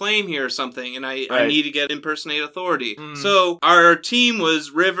can reclaim here or something, and I need to get impersonate authority. So our team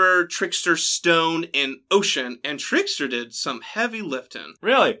was River, Trickster, Stone, and Ocean, and Trickster did some heavy lifting.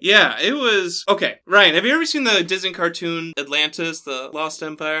 Really? Yeah, it was... Okay, Ryan, have you ever seen the Disney cartoon Atlantis, the Lost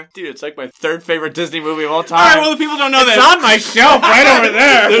Empire? Dude, it's like my 3rd favorite Disney movie of all time. Alright, well, the people don't know that. It's on my shelf right over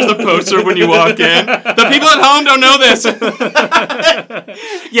there. There's the poster when you walk in. The people at home don't know this.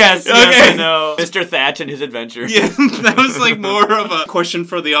 Yes, I know. Mr. Thatch and his adventure. Yeah, that was like more of a question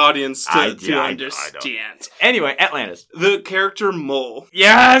for the audience to understand. Anyway, Atlantis. The character Mole.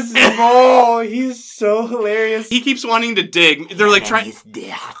 Yes, Mole. He's so hilarious. He keeps wanting to dig. They're like trying.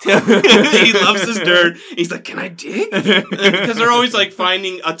 He loves his dirt. He's like, can I dig? Because they're always like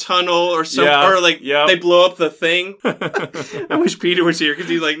finding a tunnel or something, or like they blow up the thing. I wish Peter was here because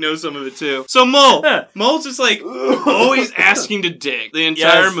he like knows some of it too. So Mole's just like always asking to dig the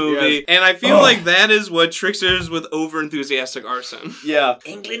entire movie, and I feel like that is what Trickster is with over-enthusiastic arson. Yeah.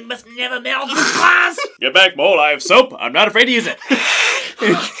 England must never melt this glass. Get back, Mole. I have soap. I'm not afraid to use it.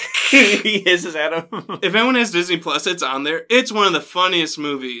 He hisses at him. If anyone has Disney Plus, it's on there. It's one of the funniest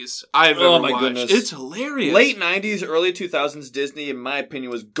movies I've ever watched. Goodness. It's hilarious. Late 90s, early 2000s Disney, in my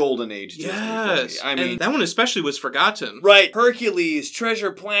opinion, was golden age Disney. Yes. I mean, and that one especially was forgotten. Right. Hercules,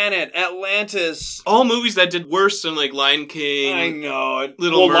 Treasure Planet, Atlantis. All movies that did worse than like Lion King. I know.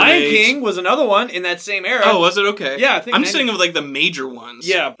 Little Mermaid. Lion King was another one in that same era. Oh, was it? Okay. Yeah, I think I'm just thinking of like the major ones.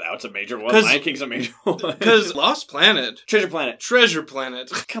 Yeah, that's a major one. Lion King's a major one. Because Lost Planet. Treasure Planet.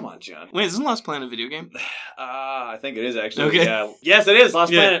 Come on, John. Wait, isn't Lost Planet a video game? I think it is actually. Okay. Yeah. Yes, it is.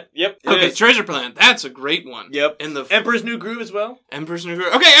 Lost Planet. Yep. Okay, Treasure Planet. That's a great one. Yep. And the Emperor's New Groove as well. Emperor's New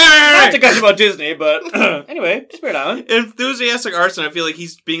Groove. Okay, all right. Not to gush about Disney, but anyway, spirit on. Enthusiastic arson. I feel like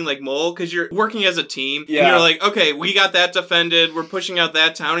he's being like Mole because you're working as a team. Yeah. And you're like, okay, we got that defended. We're pushing out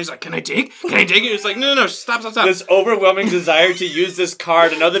that town. He's like, can I dig? Can I dig? And it's like, no, stop. This overwhelming desire to use this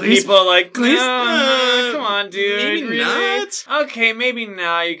card, and other people are like, please, come on, dude. Maybe really? not. Okay, maybe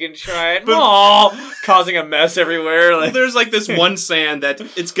now you can can try it. Aww, causing a mess everywhere. Like there's like this one sand that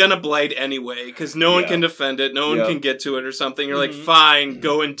it's gonna blight anyway because no one can defend it, no one can get to it or something. You're like, fine,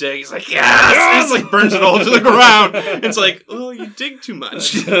 go and dig. He's like, yes! It's like burns it all to the ground. It's like, oh, you dig too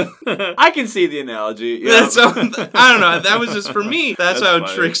much. I can see the analogy. Yeah. So, I don't know. That was just for me. That's how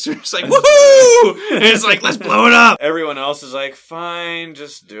funny. Trickster's like, woohoo! And it's like, let's blow it up. Everyone else is like, fine,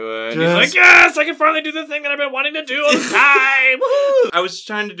 just do it. He's like, yes, I can finally do the thing that I've been wanting to do all the time. Woohoo! I was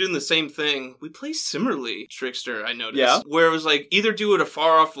trying to do the same thing. We play similarly, Trickster, I noticed. Where it was like, either do it a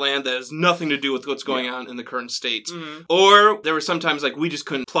far off land that has nothing to do with what's going on in the current state. Or there were sometimes like, we just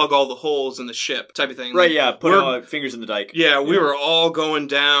couldn't plug all the holes in the ship type of thing. Right, like, yeah, put all our fingers in the dike. Yeah, we were all going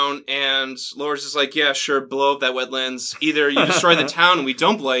down, and Laura's just like, yeah, sure, blow up that wetlands. Either you destroy the town and we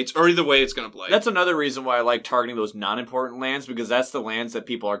don't blight, or either way it's going to blight. That's another reason why I like targeting those non-important lands, because that's the lands that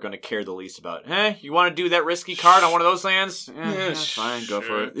people are going to care the least about. You want to do that risky card on one of those lands? Fine, go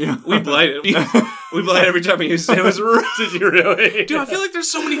for it. Yeah. We blighted. We blight every time we used it. It was Did you really? Dude, I feel like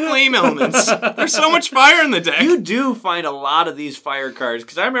there's so many flame elements. There's so much fire in the deck. You do find a lot of these fire cards,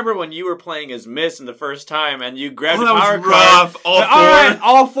 because I remember when you were playing as Miss in the first time, and you grabbed a power card.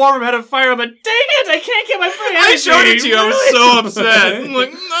 All four of them had a fire, but dang it, I can't get my free energy. I showed it to you. I was so upset. I'm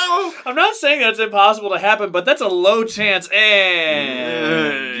like, no. I'm not saying that's impossible to happen, but that's a low chance,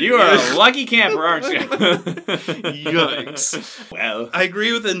 and you are a lucky camper, aren't you? Yikes. Well, I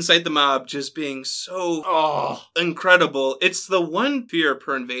agree with Incite the Mob just being so incredible. It's the one fear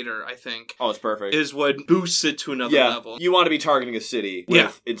per invader, I think. Oh, it's perfect. Is what boosts it to another level. You want to be targeting a city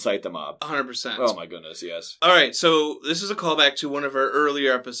with Incite the Mob. 100%. Oh my goodness, yes. Alright, so this is a callback to one of our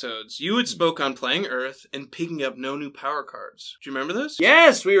earlier episodes. You had spoke on playing Earth and picking up no new power cards. Do you remember this?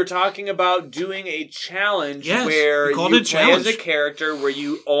 Yes, we were talking about doing a challenge where you play as a character where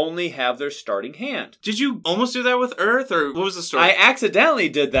you only have their starting hand. Did you almost do that with Earth, or what was the story? I accidentally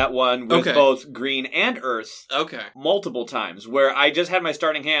did that one with both Green and Earth. Okay. Multiple times, where I just had my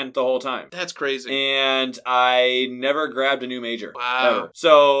starting hand the whole time. That's crazy. And I never grabbed a new major. Wow. Ever.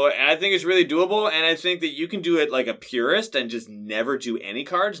 So, I think it's really doable, and I think that you can do it like a purist and just never do any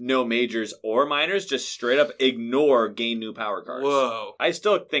cards. No majors or minors, just straight up ignore gain new power cards. Whoa. I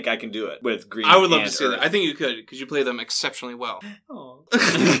still think I can do it with Green I would love to see Earth. that. I think you could, because you play them exceptionally well.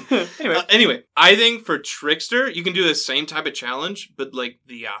 Anyway, I think for Trickster, you can do the same type of challenge, but like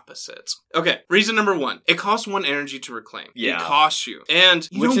the opposite. Okay, reason number 1. It costs 1 energy to reclaim. Yeah. It costs you. And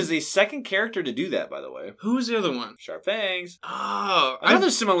which is the second character to do that, by the way. Who's the other one? Sharp Fangs. Oh. Another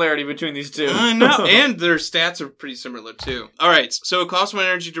similarity between these two. I know. And their stats are pretty similar, too. Alright, so it costs 1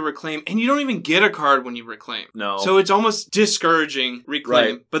 energy to reclaim, and you don't even get a card when you reclaim. No. So it's almost discouraging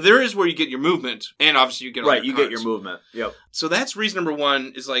reclaim. Right. But there is where you get your movement, and obviously you get all your cards. Get your movement. Yep. So that's reason number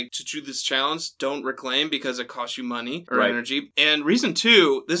 1 is like to do this challenge, don't reclaim because it costs you money or energy. And reason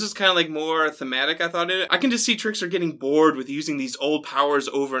 2, this is kind of like more thematic, I thought it. I can just see Trickster getting bored with using these old powers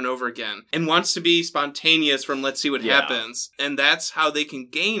over and over again and wants to be spontaneous from let's see what happens. And that's how they can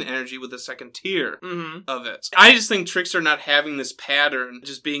gain energy with the second tier of it. I just think Trickster not having this pattern,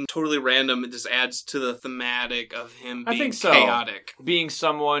 just being totally random, it just adds to the thematic of him being chaotic. Being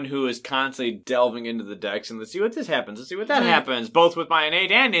someone who is constantly delving into the decks and let's see what this happens, let's see what that happens, both with my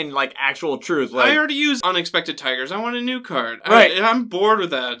innate and in like actual truth. Like, I already used Unexpected Tigers. I want a new card. Right. I'm bored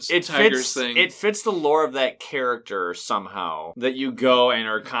with that Tigers thing. It fits the lore of that character somehow. That you go and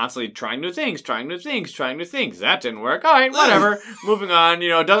are constantly trying new things. That didn't work. All right, whatever. Moving on.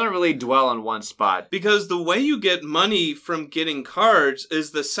 It doesn't really dwell on one spot. Because the way you get money from getting cards is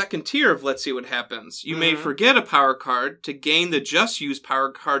the second tier of let's see what happens. You may forget a power card to gain the just use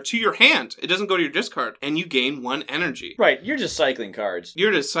power card to your hand. It doesn't go to your discard. And you gain 1 energy. Right, you're just cycling cards.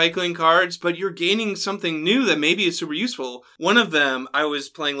 You're just cycling cards, but you're gaining something new that maybe is super useful. One of them, I was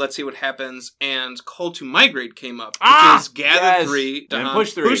playing Let's See What Happens, and Call to Migrate came up, which is gather 3, and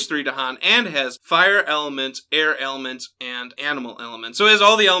push 3 Dahan, and has fire element, air element, and animal element. So it has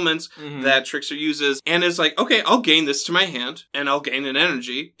all the elements that Trickster uses, and it's like, okay, I'll gain this to my hand, and I'll gain an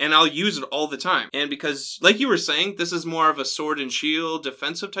energy, and I'll use it all the time. And because, like you were saying, this is more of a sword and shield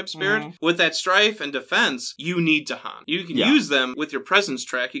defensive type spirit, with that strife and defense, you need Dahan. You can use them with your presence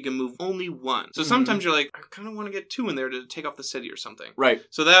track, you can move only 1. So sometimes you're like, I kind of want to get 2 in there to take off the city or something. Right.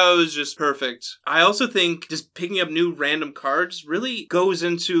 So that was just perfect. I also think just picking up new random cards really goes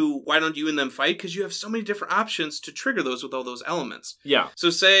into why don't you and them fight, because you have so many different options to trigger those with all those elements. Yeah. So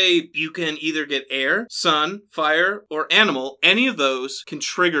say you can either get air, sun, fire, or animal. Any of those can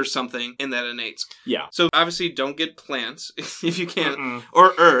trigger something in that innate. Yeah. So obviously don't get plants if you can,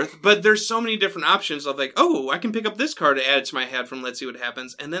 or earth, but there's so many different options of like, oh, I can pick up this card to add to my hand from Let's See What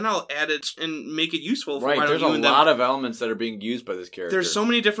Happens, and then I'll add it and make it useful for Right, there's a lot of elements that are being used by this character. There's so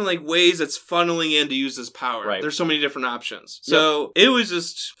many different like ways it's funneling in to use this power. Right. There's so many different options. So it was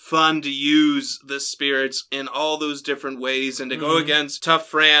just fun to use the spirits in all those different ways and to go against tough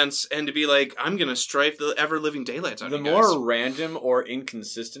France and to be like, I'm going to strife the ever-living daylights out of you guys. The more random or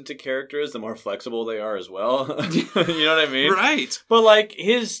inconsistent a character is, the more flexible they are as well. You know what I mean? Right. But like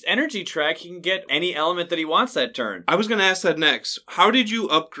his energy track, he can get any element that he wants that turn. I was going to ask that next. How did you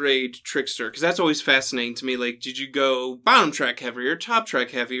upgrade Trickster? Because that's always fascinating to me. Like, did you go bottom track heavy or top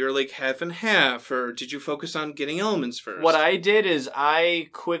track heavy or like half and half? Or did you focus on getting elements first? What I did is I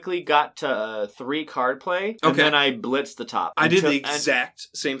quickly got to 3 card play, and then I blitzed the top. I did the exact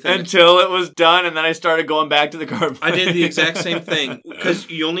same thing. Until it was done, and then I started going back to the card play. I did the exact same thing. Because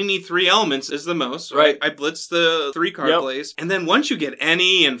you only need 3 elements is the most. Right. I blitzed the 3 card plays. And then once you get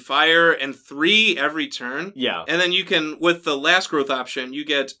any and fire and 3 every turn. Yeah. And then you can, with the last growth option, you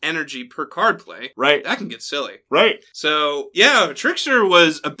get energy per card play. Right. That can get silly. Right. So, yeah, Trickster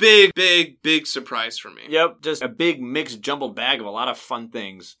was a big, big, big surprise for me. Yep. Just a big mixed jumbled bag of a lot of fun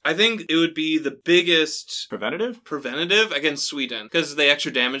things. I think it would be the biggest preventative against Sweden. Because the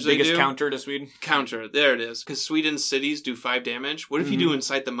extra damage they do. Biggest counter to Sweden? Counter. There it is. Because Sweden's cities do 5 damage. What if you do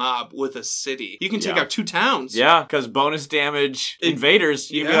Incite the Mob with a city? You can take out 2 towns. Yeah, because bonus damage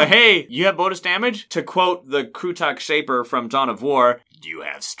invaders. You can be like, hey, you have bonus damage? To quote the Krutok Shaper from Dawn of War, do you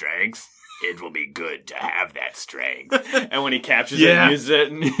have strength? It will be good to have that strength. And when he captures it, uses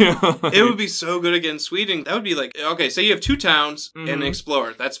it. And, it would be so good against Sweden. That would be like, okay, say you have 2 towns and an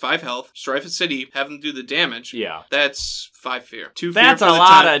explorer. That's 5 health. Strife a city, have them do the damage. Yeah. That's 5 fear. 2 fear. That's a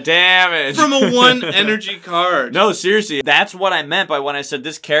lot of damage. From a 1 energy card. No, seriously. That's what I meant by when I said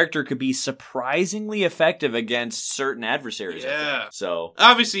this character could be surprisingly effective against certain adversaries. Yeah. So.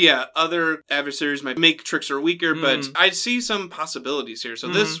 Obviously, other adversaries might make Trickster weaker, but I see some possibilities here. So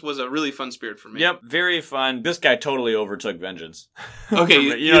this was a really fun spirit for me. Yep, very fun. This guy totally overtook Vengeance. Okay,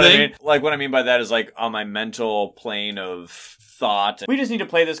 you know what I mean? Like, what I mean by that is, like, on my mental plane of thought. We just need to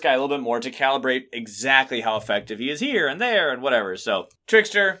play this guy a little bit more to calibrate exactly how effective he is here and there and whatever. So,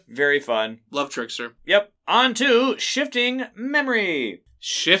 Trickster, very fun. Love Trickster. Yep. On to Shifting Memory.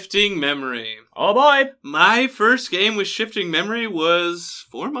 Shifting Memory. Oh boy. My first game with Shifting Memory was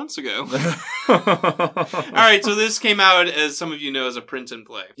 4 months ago. Alright, so this came out, as some of you know, as a print and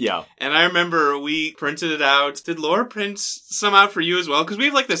play. Yeah. And I remember we printed it out. Did Laura print some out for you as well? Because we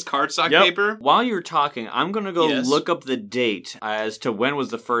have like this cardstock paper. While you were talking, I'm going to go look up the date as to when was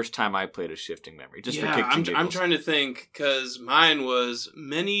the first time I played a Shifting Memory. Just for kicks and giggles. I'm trying to think, because mine was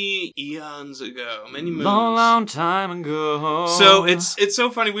many eons ago. Many moons. Long time ago. So it's so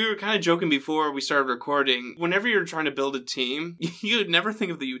funny. We were kind of joking before we started recording. Whenever you're trying to build a team, you would never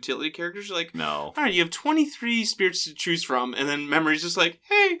think of the utility characters. You're like, no. All right, you have 23 spirits to choose from, and then Memory's just like,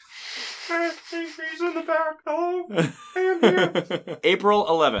 hey, he's in the back. Oh, hey, I'm here. April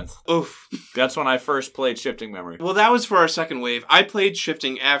 11th. Oof. That's when I first played Shifting Memory. Well, that was for our second wave. I played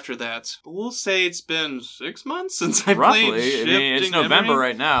Shifting after that. But we'll say it's been 6 months since I played Shifting. I mean, it's November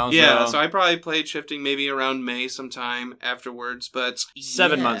right now. Yeah, so I probably played Shifting maybe around May sometime afterwards, but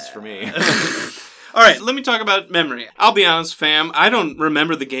 7 months for me. All right, let me talk about Memory. I'll be honest, fam, I don't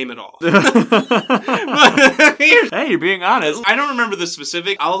remember the game at all. Hey, you're being honest. I don't remember the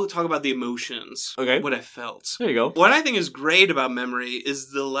specific. I'll talk about the emotions. Okay. What I felt. There you go. What I think is great about Memory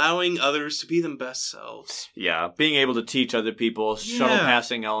is the allowing others to be them best selves. Yeah, being able to teach other people, shuttle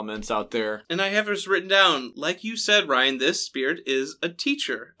passing elements out there. And I have this written down. Like you said, Ryan, this spirit is a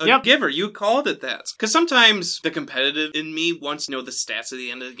teacher. A giver. You called it that. Because sometimes the competitive in me wants to know the stats at the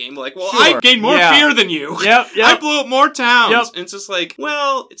end of the game. Like, well, I gained more fear than you. Yep. I blew up more towns. Yep. And it's just like,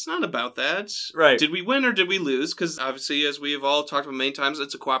 well, it's not about that. Right. Did we win or did we lose? Because obviously, as we have all talked about many times,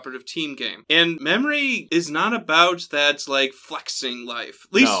 it's a cooperative team game. And Memory is not about that, like, flexing life.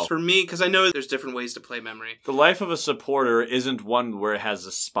 At least for me, because I know there's different ways to play Memory. The life of a supporter isn't one where it has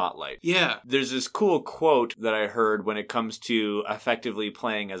a spotlight. Yeah. There's this cool quote that I heard when it comes to effectively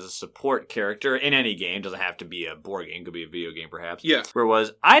playing as a support character in any game. Doesn't have to be a board game. Could be a video game, perhaps. Yeah. Where it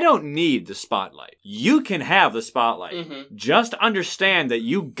was, I don't need the spotlight. You can have the spotlight. Mm-hmm. Just understand that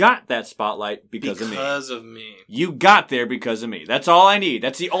you got that spotlight because of me. Because of me. You got there because of me. That's all I need.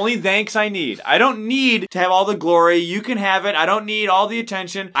 That's the only thanks I need. I don't need to have all the glory. You can have it. I don't need all the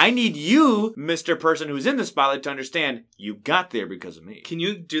attention. I need you, Mr. Person who's in the spotlight, to understand you got there because of me. Can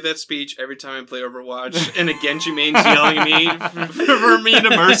you do that speech every time I play Overwatch and a Genji main's yelling at me for me to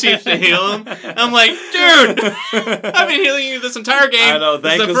mercy to heal him? I'm like, dude, I've been healing you this entire game. I know,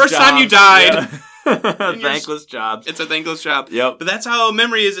 this is the first time you died. Thankless jobs. It's a thankless job. Yep. But that's how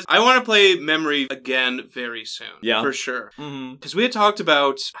memory is. I want to play memory again very soon. Yeah. For sure. Mm-hmm. Because we had talked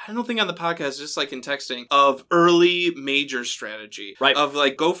about, I don't think on the podcast, just like in texting, of early major strategy. Right. Of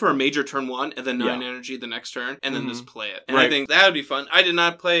like, go for a major turn 1 and then 9 energy the next turn and then Mm-hmm. just play it. And I think that would be fun. I did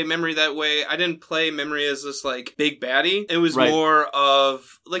not play memory that way. I didn't play memory as this like big baddie. It was more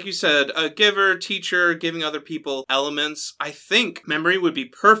of, like you said, a giver, teacher, giving other people elements. I think memory would be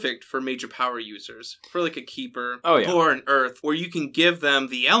perfect for major power users. For like a keeper or an earth, where you can give them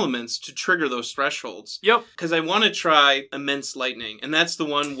the elements to trigger those thresholds. Yep. Because I want to try Immense Lightning, and that's the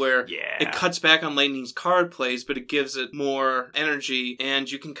one where it cuts back on Lightning's card plays, but it gives it more energy, and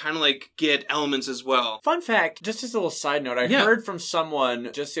you can kind of like get elements as well. Fun fact, just as a little side note, I heard from someone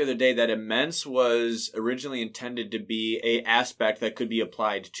just the other day that Immense was originally intended to be a aspect that could be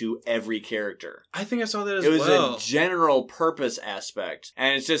applied to every character. I think I saw that as well. It was a general purpose aspect,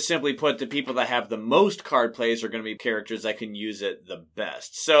 and it's just simply put, the people that have the most card plays are going to be characters that can use it the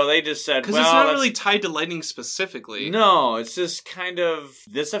best. So they just said, because it's not really tied to Lightning specifically. No, it's just kind of,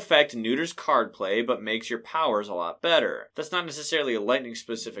 this effect neuters card play, but makes your powers a lot better. That's not necessarily a Lightning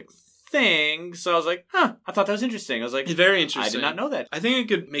specific thing. So I was like, I thought that was interesting. I was like, it's very interesting. I did not know that. I think it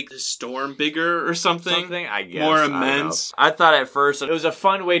could make the storm bigger or something. I guess. More immense. I thought at first it was a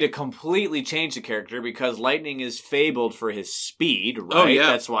fun way to completely change the character because Lightning is fabled for his speed, right? Oh, yeah.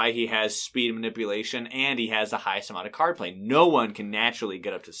 That's why he has speed manipulation and he has the highest amount of card play. No one can naturally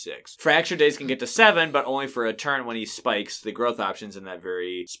get up to 6. Fracture Days can get to 7, but only for a turn when he spikes the growth options in that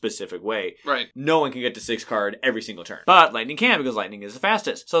very specific way. Right. No one can get to 6 card every single turn. But Lightning can because Lightning is the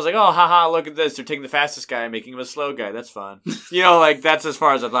fastest. So I was like, oh, haha, look at this. They're taking the fastest guy and making him a slow guy. That's fun. Like, that's as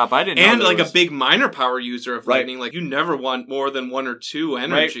far as I thought, but I didn't know. And, like, a big minor power user of Lightning. Like, you never want more than 1 or 2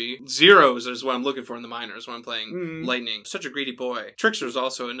 energy. Right. Zeros is what I'm looking for in the minors when I'm playing Lightning. Such a greedy boy. Trickster's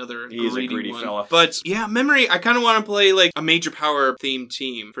also another greedy one. Fella. But, yeah, memory, I kind of want to play, like, a major power themed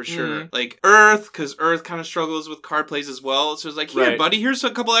team, for sure. Like, Earth, because Earth kind of struggles with card plays as well. So it's like, here, buddy, here's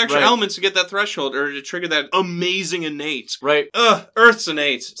a couple extra elements to get that threshold, or to trigger that amazing innate. Right. Earth's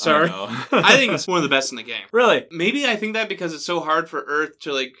innate. Sorry. I think it's one of the best in the game. Really? Maybe I think that because it's so hard for Earth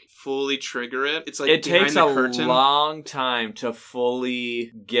to, like, fully trigger it. It's like it takes a curtain. long time to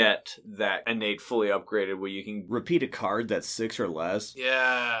fully get that innate fully upgraded where you can repeat a card that's 6 or less.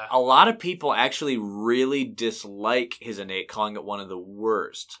 Yeah. A lot of people actually really dislike his innate, calling it one of the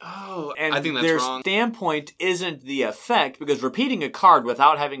worst. Oh, and I think that's their wrong. standpoint isn't the effect, because repeating a card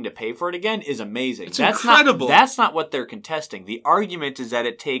without having to pay for it again is amazing. It's incredible. That's not what they're contesting. The argument is that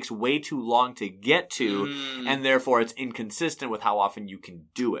it takes way too long to get to, and therefore it's inconsistent with how often you can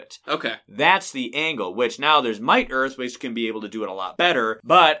do it. Okay. That's the angle, which now there's Might Earth, which can be able to do it a lot better.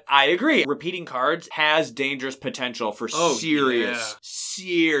 But I agree. Repeating cards has dangerous potential for serious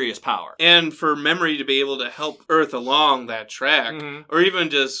power. And for memory to be able to help Earth along that track, or even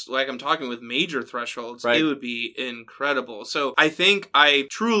just, like I'm talking with major thresholds, it would be incredible. So I think I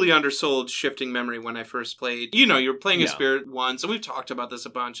truly undersold shifting memory when I first played. You know, you're playing a Spirit once, and we've talked about this a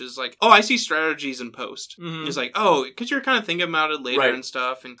bunch. It's like, oh, I see strategies in post. It's like, oh, because you're kind of thinking about it later and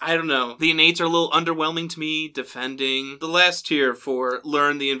stuff, and I don't know. The innates are a little underwhelming to me, defending. The last tier for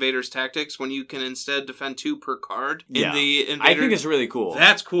learn the invader's tactics, when you can instead defend 2 per card in the invader. I think it's really cool.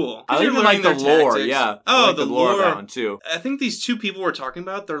 That's cool. I even like the lore, tactics. I like the lore of that one too. I think these 2 people we're talking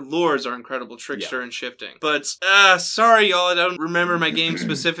about, their lores are incredible, Trickster and Shifting. But, sorry y'all, I don't remember my game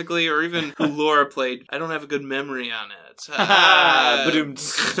specifically, or even who Laura played. I don't have a good memory on it. That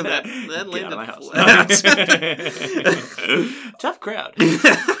landed flat. Tough crowd.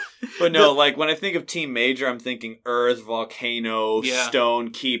 But no, like, when I think of Team Major, I'm thinking Earth, Volcano,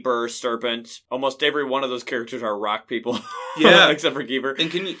 Stone, Keeper, Serpent. Almost every one of those characters are rock people. Except for Keeper. And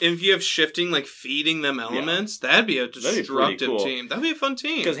if you have Shifting, like, feeding them elements, that'd be a destructive team. That'd be a fun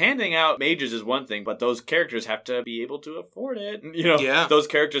team. Because handing out mages is one thing, but those characters have to be able to afford it. You know, those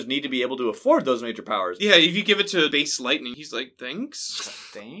characters need to be able to afford those major powers. Yeah, if you give it to base Lightning, he's like, thanks?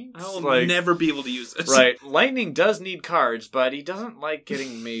 I'll never be able to use this. Right. Lightning does need cards, but he doesn't like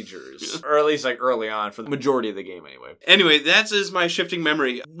getting majors. Or at least, like, early on, for the majority of the game, anyway. Anyway, that is my shifting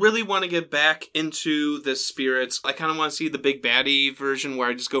memory. Really want to get back into the spirits. I kind of want to see the big baddie version where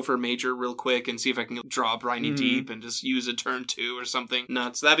I just go for a major real quick and see if I can draw Briny Deep and just use a turn 2 or something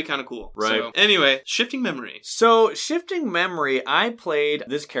nuts. That'd be kind of cool. Right. So, anyway, shifting memory. So, shifting memory, I played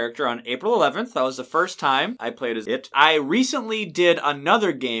this character on April 11th. That was the first time I played as it. I recently did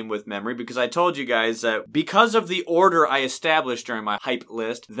another game with memory because I told you guys that because of the order I established during my hype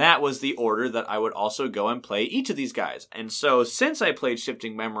list, that was the order that I would also go and play each of these guys. And so since I played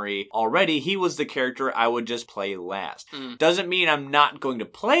Shifting Memory already, he was the character I would just play last. Doesn't mean I'm not going to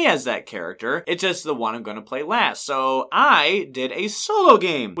play as that character. It's just the one I'm going to play last. So I did a solo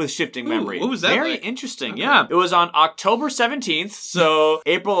game with Shifting Memory. What was that Very like? interesting. Okay. Yeah. It was on October 17th. So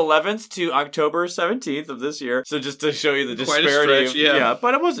April 11th to October 17th of this year. So just to show you the Quite disparity. a stretch, yeah.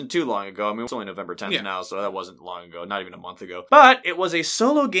 But it wasn't too long ago. I mean, it's only November 10th now, so that wasn't long ago. Not even a month ago. But it was a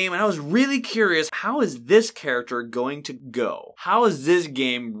solo game, and I was really curious, how is this character going to go? How is this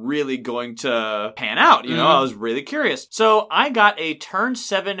game really going to pan out? You know, I was really curious. So I got a turn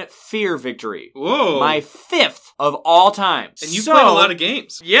 7 fear victory. Whoa. My 5th of all time. And you played a lot of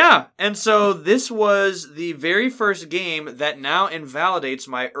games. Yeah. And so this was the very first game that now invalidates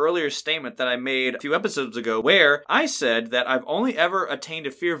my earlier statement that I made a few episodes ago, where I said that I've only ever attained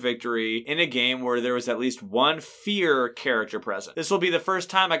a fear victory in a game where there was at least one fear character present. This will be the first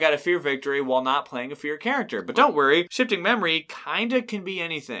time I got a fear victory while not playing a fear character. But don't worry, Shifting Memory kinda can be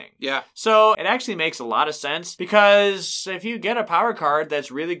anything. Yeah. So it actually makes a lot of sense because if you get a power card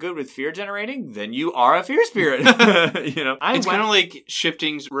that's really good with fear generating, then you are a fear spirit. You know, it's kind of like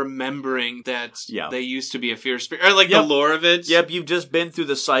Shifting's remembering that they used to be a fear spirit, or like the lore of it. Yep, you've just been through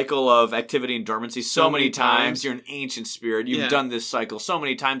the cycle of activity and dormancy so many times. You're an ancient spirit. You've done this cycle so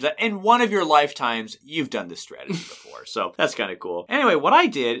many times that in one of your lifetimes, you've done this strategy before. So that's kind of cool. Anyway, what I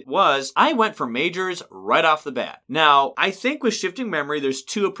did was I went for majors right off the bat. Now, I think with Shifting Memory, there's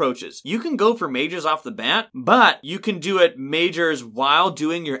two approaches. You can go for majors off the bat, but you can do it majors while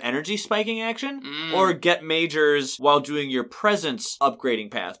doing your energy spiking action, or get majors while doing your presence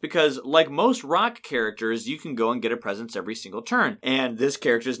upgrading path. Because like most rock characters, you can go and get a presence every single turn. And this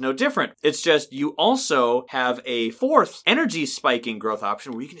character is no different. It's just you also have a 4th energy spiking growth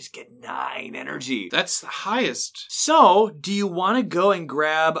option where you can just get 9 energy. That's the highest. So, do you want to go and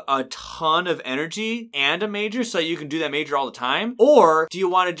grab a ton of energy and a major so you can do that major all the time? Or do you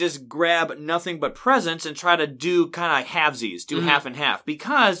want to just grab nothing but presence and try to do kind of halvesies, do half and half?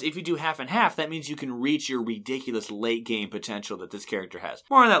 Because if you do half and half, that means you can reach your ridiculous late game potential that this character has.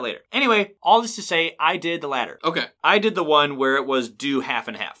 More on that later. Anyway, all this to say, I did the latter. Okay. I did the one where it was do half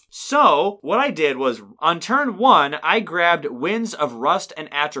and half. So, what I did was, on turn 1, I grabbed Winds of Rust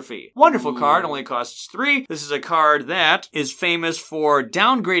and Atrophy. Wonderful card, only costs 3. This is a card that is famous for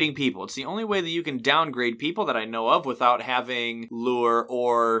downgrading people. It's the only way that you can downgrade people that I know of without having Lure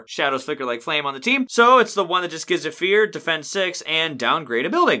or Shadows Flicker like Flame on the team. So, it's the one that just gives a fear, defend 6, and downgrade a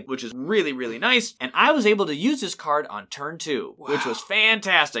building, which is really, really nice. And I was able to use this card on turn 2, which was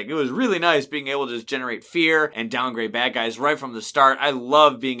fantastic. It was really nice being able to just generate fear and downgrade bad guys right from the start. I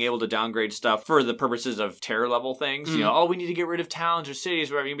love being able to downgrade stuff for the purposes of terror level things. You know, we need to get rid of towns or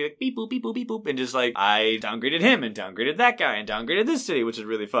cities, wherever you can be like beep boop, beep boop, beep boop, and just like I downgraded him and downgraded that guy and downgraded this city, which is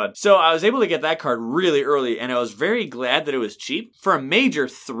really fun. So I was able to get that card really early, and I was very glad that it was cheap. For a major,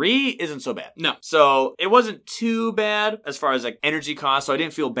 3 isn't so bad. No. So it wasn't too bad as far as like energy cost, so I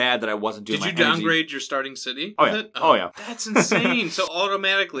didn't feel bad that I wasn't doing my energy. Did you downgrade your starting city? Oh, yeah. Oh, yeah. That's insane. So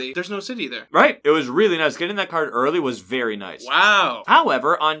automatically, there's no city there. Right. It was really nice. Getting that card early was very nice. Wow.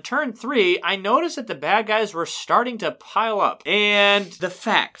 However, on turn 3, I noticed that the bad guys were starting to pile up. And the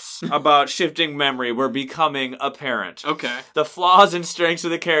facts about Shifting Memory were becoming apparent. Okay. The flaws and strengths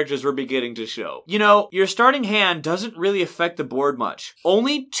of the characters were beginning to show. You know, your starting hand doesn't really affect the board much.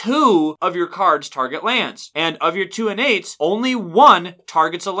 Only 2 of your cards target lands. And of your 2 and 8s, only 1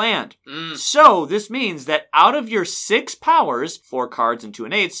 targets a land. So, this means that out of your 6 powers, 4 cards and 2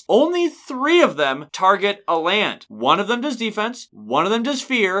 and 8s, only 3 of them target a land. 1 of them does defense, 1 of them does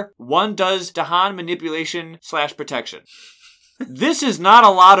fear, 1 does Dahan manipulation / protection. This is not a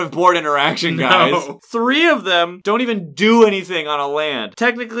lot of board interaction, guys. No. 3 of them don't even do anything on a land.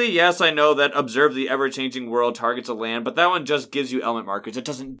 Technically, yes, I know that Observe the Ever-Changing World targets a land, but that one just gives you element markers. It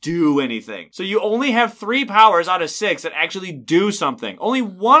doesn't do anything. So you only have 3 powers out of 6 that actually do something. Only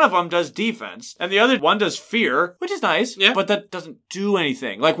 1 of them does defense, and the other one does fear, which is nice, but that doesn't do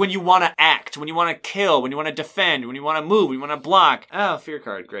anything. Like when you want to act, when you want to kill, when you want to defend, when you want to move, when you want to block. Oh, fear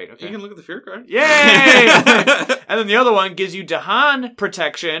card. Great. Okay. You can look at the fear card. Yay! And then the other one gives you Dahan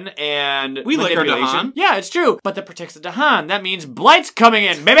protection and we like our manipulation. Yeah, it's true. But that protects the Dahan. That means Blight's coming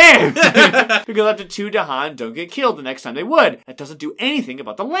in, baby! Because up to 2 Dahan don't get killed the next time they would. That doesn't do anything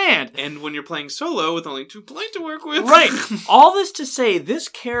about the land. And when you're playing solo with only 2 Blight to work with. Right. All this to say, this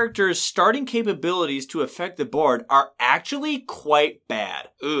character's starting capabilities to affect the board are actually quite bad.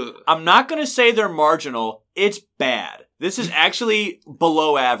 Ugh. I'm not going to say they're marginal. It's bad. This is actually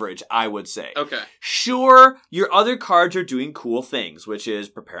below average, I would say. Okay. Sure, your other cards are doing cool things, which is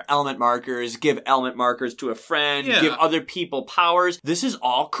prepare element markers, give element markers to a friend, give other people powers. This is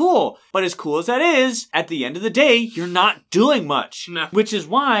all cool. But as cool as that is, at the end of the day, you're not doing much. No. Which is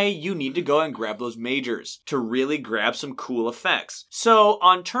why you need to go and grab those majors to really grab some cool effects. So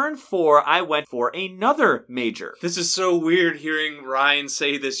on turn 4, I went for another major. This is so weird hearing Ryan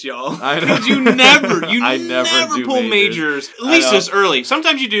say this, y'all. I know. Because you never do pull majors. At least this early.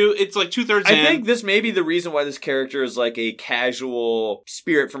 Sometimes you do. It's like 2/3 in. I think this may be the reason why this character is like a casual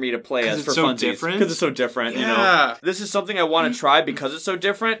spirit for me to play as for funsies. Because it's so different, you know. This is something I want to try because it's so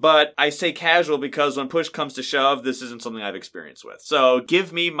different, but I say casual because when push comes to shove, this isn't something I've experienced with. So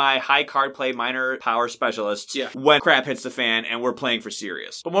give me my high card play minor power specialists when crap hits the fan and we're playing for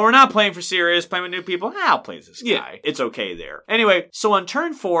serious. But when we're not playing for serious, playing with new people, I'll play this guy. It's okay there. Anyway, so on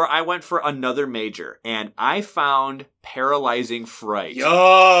turn 4, I went for another major, and I found Paralyzing Fright.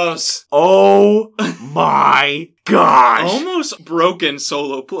 Yes! Oh my gosh! Almost broken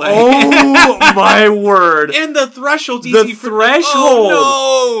solo play. Oh my word! And the threshold's easy.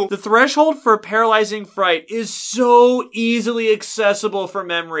 The threshold for Paralyzing Fright is so easily accessible for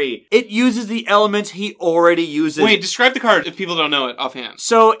memory. It uses the elements he already uses. Wait, describe the card if people don't know it offhand.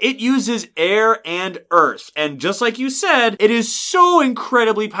 So it uses air and earth. And just like you said, it is so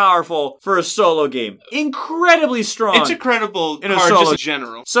incredibly powerful for a solo game. Incredibly strong. It's a credible card just in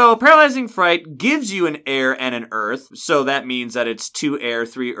general. So Paralyzing Fright gives you an air and an earth. So that means that it's 2 air,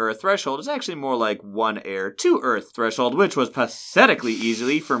 3 earth threshold. It's actually more like 1 air, 2 earth threshold, which was pathetically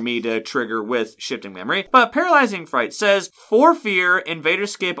easily for me to trigger with shifting memory. But Paralyzing Fright says, for fear,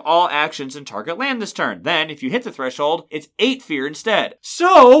 invaders skip all actions and target land this turn. Then, if you hit the threshold, it's 8 fear instead.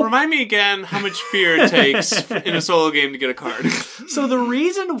 So, remind me again how much fear it takes in a solo game to get a card. So the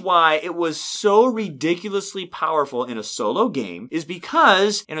reason why it was so ridiculously powerful in a solo game is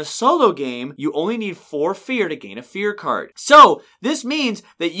because in a solo game, you only need 4 fear to gain a fear card. So this means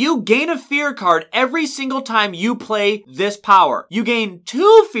that you gain a fear card every single time you play this power. You gain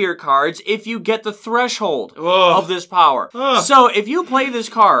 2 fear cards if you get the threshold of this power. So if you play this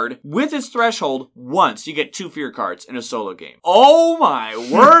card with its threshold once, you get 2 fear cards in a solo game. Oh my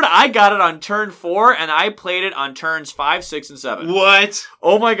word, I got it on turn 4 and I played it on turns 5, 6, and 7. What?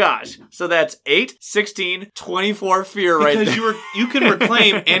 Oh my gosh. So that's 8, 16, 24 fear right there. Because you can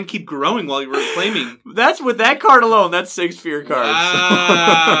reclaim and keep growing while you're reclaiming. That's with that card alone, that's 6 fear cards.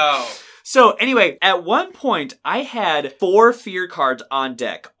 Wow. So anyway, at one point, I had 4 fear cards on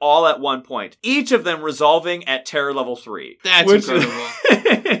deck, all at one point. Each of them resolving at terror level 3. That's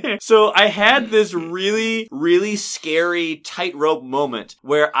incredible. So I had this really, really scary tightrope moment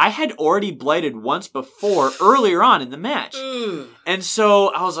where I had already blighted once before earlier on in the match. And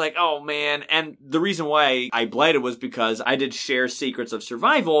so I was like, oh man. And the reason why I blighted was because I did share Secrets of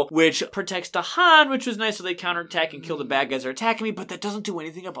Survival, which protects Dahan, which was nice so they counterattack and kill the bad guys that are attacking me, but that doesn't do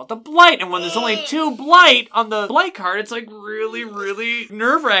anything about the blight. And when there's only 2 blight on the blight card, it's like really, really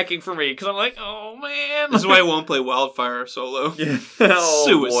nerve-wracking for me because I'm like, oh man. This is why I won't play Wildfire solo. Yeah.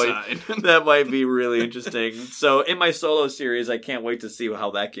 Suicide. That might be really interesting. So in my solo series, I can't wait to see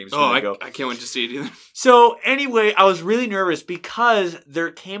how that game's going to go. I can't wait to see it either. So anyway, I was really nervous because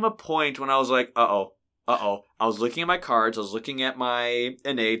there came a point when I was like, uh-oh. I was looking at my cards. I was looking at my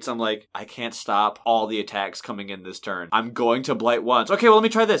innates. I'm like, I can't stop all the attacks coming in this turn. I'm going to blight once. Okay, well, let me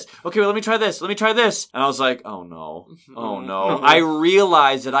try this. Okay, well, let me try this. Let me try this. And I was like, oh no. Oh no. I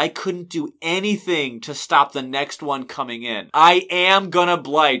realized that I couldn't do anything to stop the next one coming in. I am gonna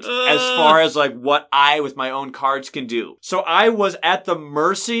blight as far as like what I with my own cards can do. So I was at the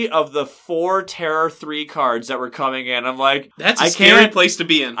mercy of the 4 Terror 3 cards that were coming in. I'm like, that's a scary place to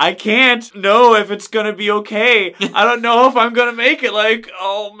be in. I can't know if it's gonna be okay. I don't know if I'm gonna make it. Like,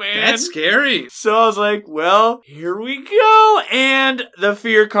 oh man. That's scary. So I was like, well, here we go. And the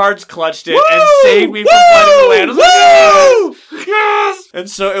fear cards clutched it and saved me from fighting the land. I was like, yes! Yes! And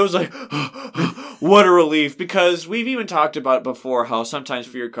so it was like, what a relief. Because we've even talked about before how sometimes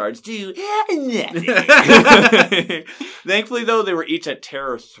fear cards do nothing. Thankfully, though, they were each at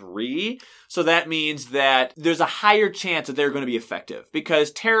Terror 3. So that means that there's a higher chance that they're going to be effective.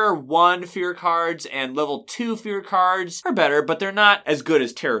 Because Terror 1 fear cards and level 2 fear cards are better, but they're not as good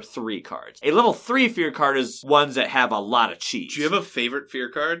as Terror 3 cards. A level 3 fear card is ones that have a lot of cheese. Do you have a favorite fear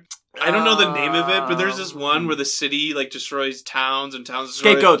card? I don't know the name of it, but there's this one where the city like destroys towns and towns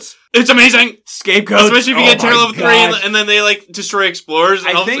destroy... Scapegoats. It's amazing! Scapegoats. Especially if you get tier level 3 gosh. and then they, like, destroy explorers.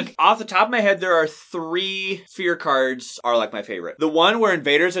 And I think, off the top of my head, there are 3 fear cards are, like, my favorite. The one where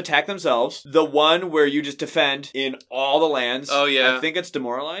invaders attack themselves. The one where you just defend in all the lands. Oh, yeah. I think it's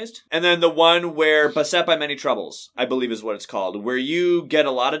demoralized. And then the one where beset by many troubles, I believe is what it's called, where you get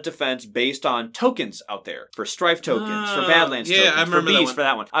a lot of defense based on tokens out there. For strife tokens, for Badlands tokens, I remember for bees, for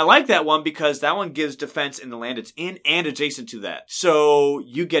that one. I like that one because that one gives defense in the land it's in and adjacent to that. So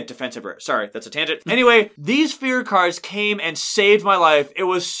you get defense everywhere. Sorry, that's a tangent. Anyway, these fear cards came and saved my life. It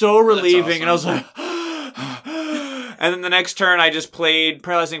was so relieving, and I was like... And then the next turn, I just played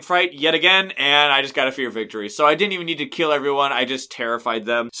Paralyzing Fright yet again, and I just got a fear victory. So I didn't even need to kill everyone, I just terrified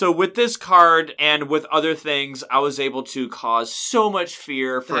them. So with this card, and with other things, I was able to cause so much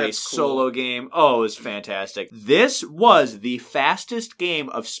fear for a solo game. Oh, it was fantastic. This was the fastest game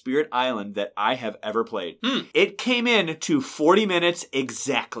of Spirit Island that I have ever played. It came in to 40 minutes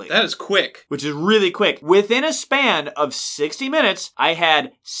exactly. That is quick. Which is really quick. Within a span of 60 minutes, I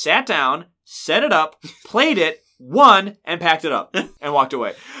had sat down, set it up, played it, won, and packed it up and walked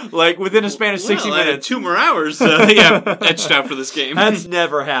away. Like, within a span of 60 minutes. I had 2 more hours etched out for this game. That's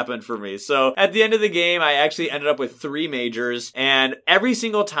never happened for me. So, at the end of the game, I actually ended up with 3 majors, and every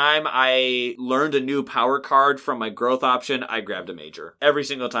single time I learned a new power card from my growth option, I grabbed a major. Every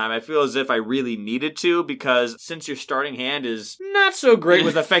single time. I feel as if I really needed to, because since your starting hand is not so great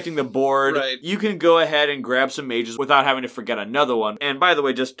with affecting the board, right. You can go ahead and grab some majors without having to forget another one. And by the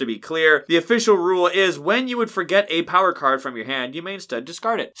way, just to be clear, the official rule is when you would forget a power card from your hand, you may instead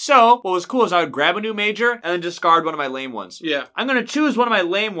discard it. So, what was cool is I would grab a new major and then discard one of my lame ones. Yeah. I'm going to choose one of my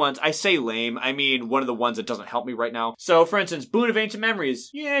lame ones. I say lame, I mean one of the ones that doesn't help me right now. So, for instance, Boon of Ancient Memories.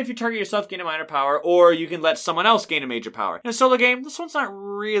 Yeah, if you target yourself, gain a minor power, or you can let someone else gain a major power. In a solo game, this one's not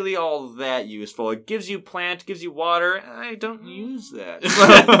really all that useful. It gives you plant, gives you water. I don't use that.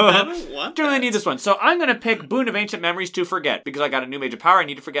 I don't want Don't really need this one. So, I'm going to pick Boon of Ancient Memories to forget, because I got a new major power, I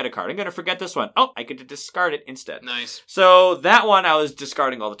need to forget a card. I'm going to forget this one. Oh, I get to discard it instead. Nice. So that one I was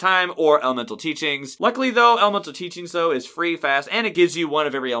discarding all the time, or Elemental Teachings. Luckily though, Elemental Teachings though is free, fast, and it gives you one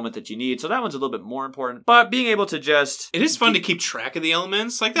of every element that you need, so that one's a little bit more important. But being able to just... It is fun to keep track of the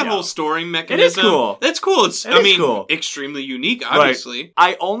elements, like that whole storing mechanism. It is cool. That's cool. It's cool. Extremely unique, obviously. Right.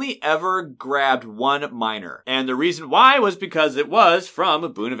 I only ever grabbed 1 minor, and the reason why was because it was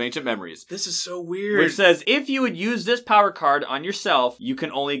from Boon of Ancient Memories. This is so weird. Which says, if you would use this power card on yourself, you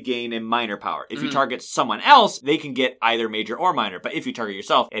can only gain a minor power. If you target someone else, they can get either major or minor, but if you target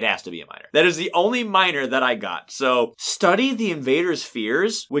yourself, it has to be a minor. That is the only minor that I got. So, Study the Invader's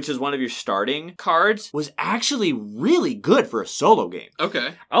Fears, which is one of your starting cards, was actually really good for a solo game.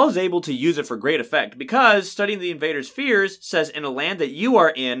 Okay. I was able to use it for great effect because Studying the Invader's Fears says in a land that you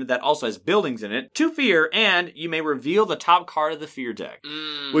are in that also has buildings in it, to fear, and you may reveal the top card of the fear deck.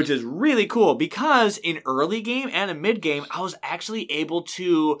 Which is really cool because in early game and in mid game, I was actually able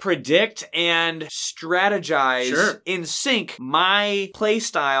to predict and strategize in sync my play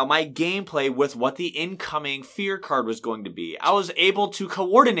style, my gameplay with what the incoming fear card was going to be. I was able to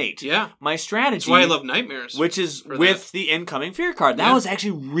coordinate my strategy. That's why I love Nightmares. Which is with the incoming fear card. That was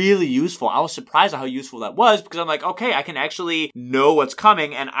actually really useful. I was surprised at how useful that was because I'm like, okay, I can actually know what's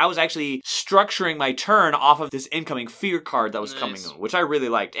coming, and I was actually structuring my turn off of this incoming fear card that was coming on, which I really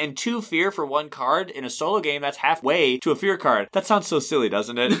liked. And 2 fear for 1 card in a solo game, that's halfway to a fear card. That sounds so silly,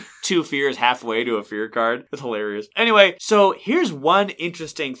 doesn't it? 2 fear is halfway to a fear card. That's hilarious. Anyway, so here's one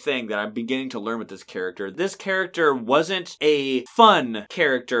interesting thing that I'm beginning to learn with this character. This character wasn't a fun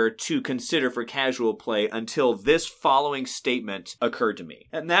character to consider for casual play until this following statement occurred to me.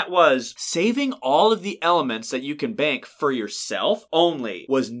 And that was, saving all of the elements that you can bank for yourself only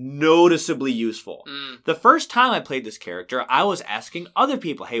was noticeably useful. The first time I played this character, I was asking other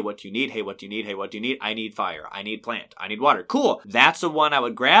people, hey, what do you need? Hey, what do you need? Hey, what do you need? I need fire. I need plant. I need water. Cool. That's the one I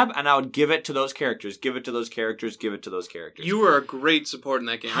would grab, and I would give it to those characters. Give it to those characters. Give it to those characters. You were a great support in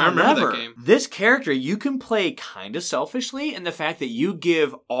that game. However, I remember that game. This character, you can play kind of selfishly in the fact that you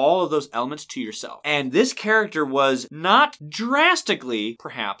give all of those elements to yourself. And this character was not drastically,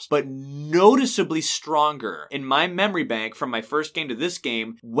 perhaps, but noticeably stronger in my memory bank from my first game to this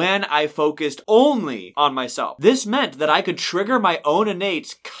game when I focused only on myself. This meant that I could trigger my own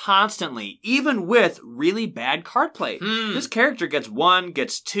innates constantly, even with really bad card play. This character gets 1,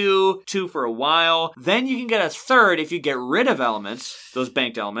 gets 2 for a while, then Then you can get a third if you get rid of elements, those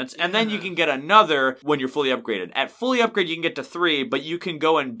banked elements, and then you can get another when you're fully upgraded. At fully upgrade, you can get to 3, but you can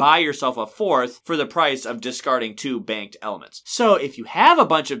go and buy yourself a 4th for the price of discarding 2 banked elements. So if you have a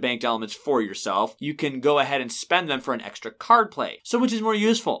bunch of banked elements for yourself, you can go ahead and spend them for an extra card play. So which is more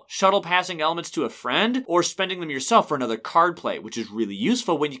useful? Shuttle passing elements to a friend or spending them yourself for another card play, which is really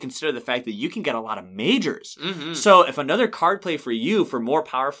useful when you consider the fact that you can get a lot of majors. So if another card play for you for more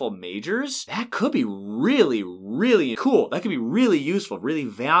powerful majors, that could be really, really cool. That could be really useful, really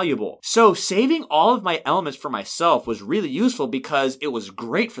valuable. So saving all of my elements for myself was really useful because it was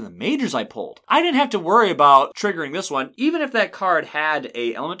great for the majors I pulled. I didn't have to worry about triggering this one. Even if that card had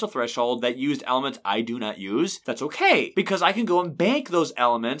a elemental threshold that used elements I do not use, that's okay because I can go and bank those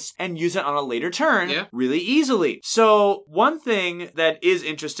elements and use it on a later turn really easily. So one thing that is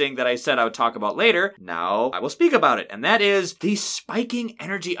interesting that I said I would talk about later, now I will speak about it, and that is the spiking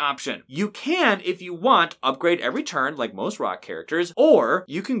energy option. You can, if you want, upgrade every turn like most rock characters, or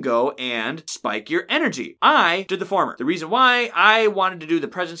you can go and spike your energy. I did the former. The reason why I wanted to do the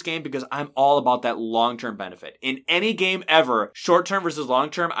presence game because I'm all about that long-term benefit. In any game ever, short-term versus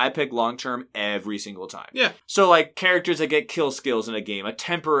long-term, I pick long-term every single time. Yeah. So like characters that get kill skills in a game, a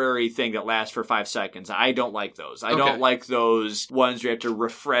temporary thing that lasts for 5 seconds, I don't like those. I don't like those ones where you have to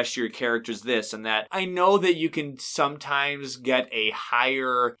refresh your characters this and that. I know that you can sometimes get a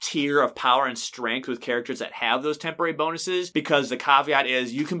higher tier of power and strength with characters that have those temporary bonuses because the caveat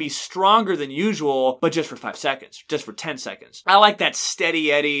is you can be stronger than usual, but just for 5 seconds, just for 10 seconds. I like that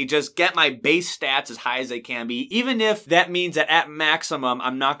steady Eddie, just get my base stats as high as they can be, even if that means that at maximum,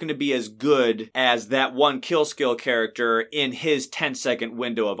 I'm not going to be as good as that one kill skill character in his 10-second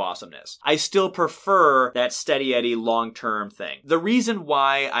window of awesomeness. I still prefer that steady Eddie long-term thing. The reason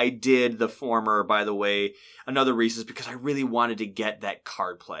why I did the former, by the way, another reason is because I really wanted to get that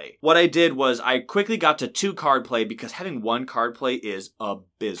card play. What I did was I quickly got to 2 card play because having 1 card play is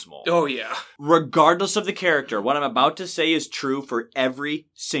abysmal. Oh, yeah. Regardless of the character, what I'm about to say is true for every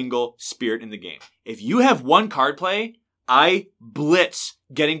single spirit in the game. If you have 1 card play, I blitz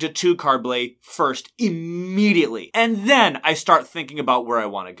getting to 2 card play first immediately. And then I start thinking about where I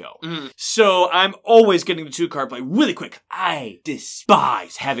want to go. So I'm always getting to 2 card play really quick. I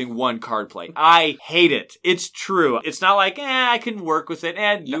despise having 1 card play. I hate it. It's true. It's not like, I can work with it.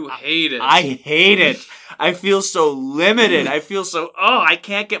 And you hate it. I hate it. I feel so limited. I feel so, I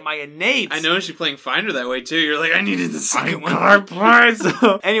can't get my innates. I noticed you playing Finder that way too. You're like, I needed the second one. Card play.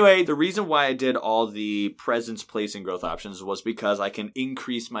 So, anyway, the reason why I did all the presence, place, and growth options was because I can increase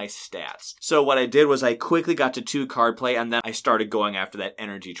my stats. So what I did was I quickly got to 2 card play and then I started going after that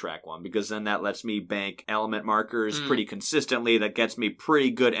energy track one because then that lets me bank element markers pretty consistently. That gets me pretty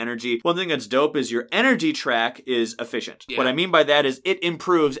good energy. One thing that's dope is your energy track is efficient. Yeah. What I mean by that is it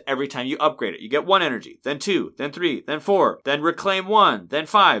improves every time you upgrade it. You get 1 energy, then 2, then 3, then 4, then reclaim 1, then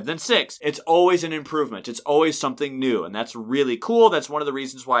 5, then 6. It's always an improvement. It's always something new, and that's really cool. That's one of the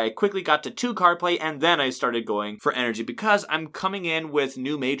reasons why I quickly got to 2 card play and then I started going for energy because I'm coming in with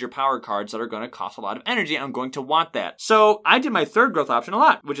new major power cards that are going to cost a lot of energy. I'm going to want that. So I did my 3rd growth option a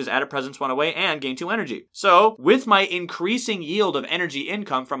lot, which is add a presence 1 away and gain 2 energy. So with my increasing yield of energy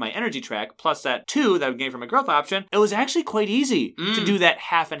income from my energy track, plus that 2 that I would gain from my growth option, it was actually quite easy to do that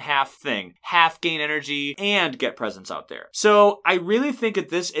half and half thing. Half gain energy and get presence out there. So I really think that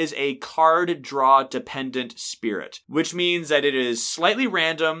this is a card draw dependent spirit, which means that it is slightly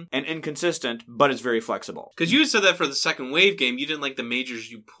random and inconsistent, but it's very flexible. Because you said that for the second wave game, you didn't like the majors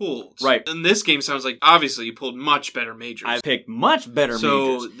you pulled. Right. And this game sounds like, obviously, you pulled much better majors. I picked much better majors.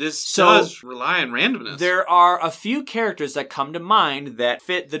 So this does rely on randomness. There are a few characters that come to mind that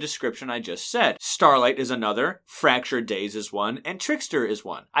fit the description I just said. Starlight is another, Fractured Days is one, and Trickster is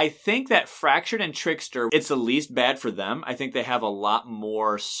one. I think that Fractured and Trickster, it's the least bad for them. I think they have a lot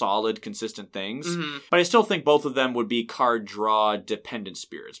more solid, consistent things. But I still think both of them would be card draw dependent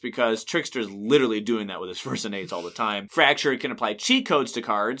spirits because Trickster's literally doing that with his first and eights all the time. Fractured can apply cheat codes to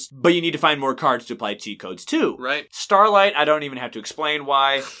cards, but you need to find more cards to apply cheat codes to. Right. Starlight, I don't even have to explain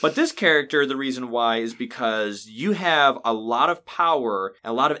why. But this character, the reason why is because you have a lot of power,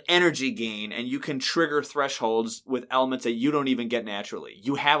 a lot of energy gain, and you can trigger thresholds with elements that you don't even get naturally.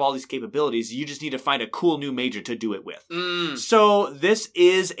 You have all these capabilities. You just need to find a cool new major to do it with. So this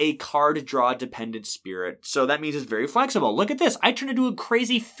is a card draw dependent spirit. So that means it's very flexible. Look at this. I turned into a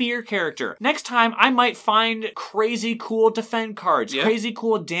crazy fear character. Next time, I might find crazy cool defend cards. cards, crazy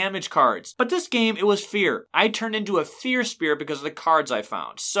cool damage cards. But this game, it was fear. I turned into a fear spirit because of the cards I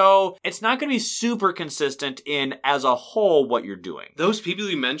found. So it's not going to be super consistent in, as a whole, what you're doing. Those people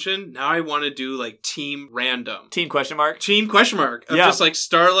you mentioned, now I want to do like team random. Team question mark? Team question mark. Of just like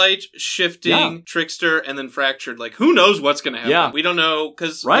Starlight, Shifting, Trickster, and then Fractured. Like, who knows what's going to happen? Yeah. We don't know,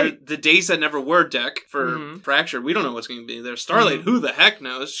 because the Days That Never Were deck for Fractured, we don't know what's going to be there. Starlight, who the heck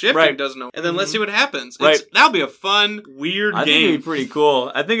knows? Shifting doesn't know. And then let's see what happens. That'll be a fun, weird game. I think it'd be pretty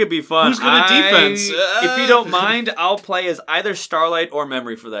cool. I think it'd be fun. Who's going to defense? If you don't mind, I'll play as either Starlight or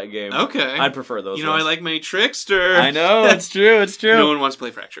Memory for that game. Okay. I'd prefer those. You know, I like my Trickster. I know, it's true. No one wants to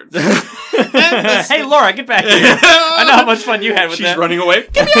play Fractured. Hey, Laura, get back here. I know how much fun you had with She's that. She's running away.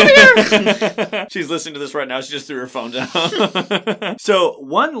 Get me out of here! She's listening to this right now. She just threw her phone down. So,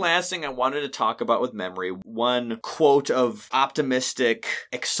 one last thing I wanted to talk about with Memory, one quote of optimistic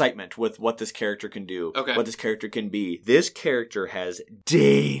excitement with what this character can do, what this character can be. This character has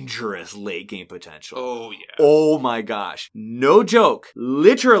dangerous late game potential. Oh, yeah. Oh my gosh. No joke.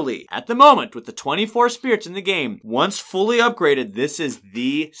 Literally, at the moment, with the 24 spirits in the game, once fully upgraded, this is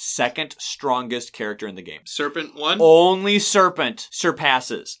the second strongest character in the game. Serpent won? Only Serpent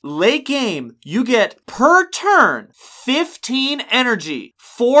surpasses. Late game, you get per turn 15 energy,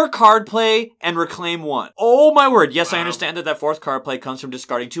 4 card play, and reclaim 1. Oh my word. Yes, I understand that 4th card play comes from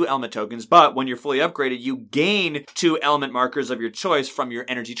discarding 2 element tokens, but when you're fully upgraded, you gain 2 element markers of your choice from your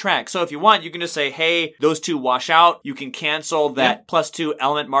energy track. So if you want, you can just say, hey, those 2 wash out. You can cancel that plus 2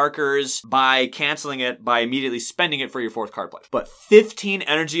 element markers by canceling it by immediately spending it for your 4th card play. But 15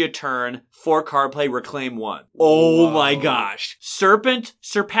 energy a turn, 4 card play, reclaim 1. Oh my gosh. Serpent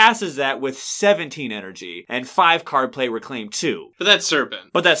surpasses that with 17 energy and 5 card play, reclaim 2. But that's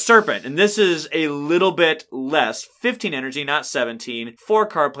Serpent. And this is a little bit less. 15 energy, not 17. 4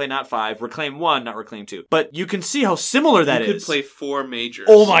 card play, not 5. Reclaim 1, not reclaim 2. But you can see how similar that is. You could play 4 majors.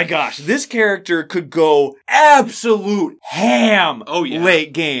 Oh my gosh. This character could go absolute ham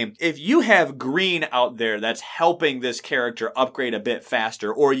late game. If you have green out there that's helping this character upgrade a bit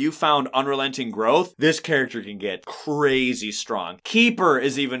faster, or you found unrelenting growth, this character can get crazy strong. Keeper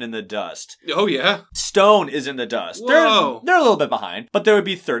is even in the dust. Oh yeah. Stone is in the dust. Whoa. They're a little bit behind, but they would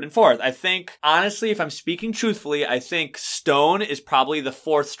be 3rd and 4th. I think, honestly, if I'm speaking truthfully, I think Stone is probably the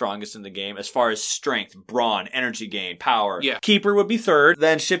 4th strongest in the game as far as strength, brawn, energy gain, power. Yeah. Keeper would be 3rd,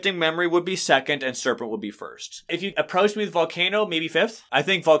 then Shifting Memory would be 2nd, and Serpent would be 1st. If you approach me with Volcano, maybe 5th. I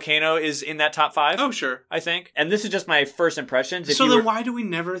think Volcano is in that top 5. Oh, sure. I think. And this is just my first impressions. So then why do we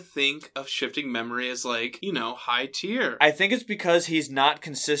never think of Shifting Memory as like, high tier? I think it's because he's not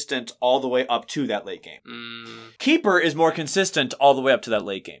consistent all the way up to that late game. Keeper is more consistent all the way up to that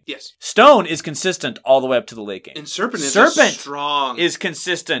late game. Yes. Stone is consistent all the way up to the late game. And Serpent is strong. Is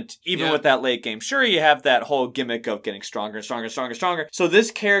consistent even with that late game. Sure, you have that whole gimmick of getting stronger and stronger and stronger and stronger. So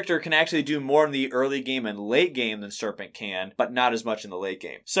this character can actually do more in the early game and late game than Serpent can, but not as much in the late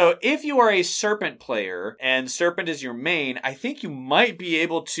game. So if you are a Serpent player and Serpent is your main, I think you might be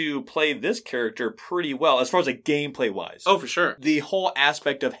able to play this character pretty well as far as like gameplay wise. Oh, for sure. The whole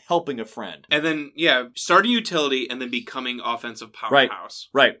aspect of helping a friend. And then, starting utility and then becoming offensive powerhouse.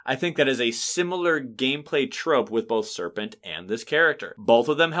 Right. I think that is a similar gameplay trope with both Serpent and this character. Both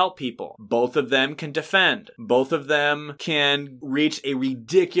of them help people. Both of them can defend. Both of them can reach a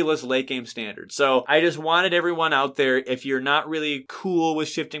ridiculous late game standard. So I just wanted everyone out there, if you're not really cool with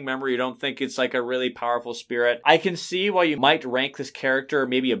Shifting Memory, you don't think it's like a really powerful spirit, I can see why you might rank this character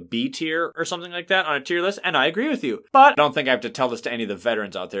maybe a B tier or something like that on a tier list, and I agree with you. But I don't think I have to tell this to any of the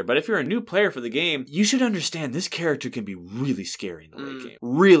veterans out there, but if you're a new player for the game, you should understand this character can be really scary in the late game.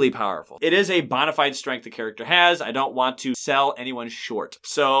 Really powerful. It is a bona fide strength the character has. I don't want to sell anyone short.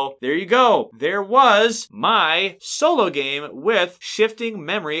 So there you go. There was my solo game with Shifting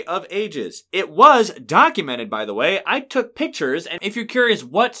Memory of Ages. It was documented, by the way. I took pictures, and if you're curious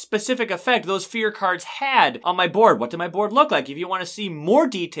what specific effect those fear cards had on my board, what did my board look like? If you want to see more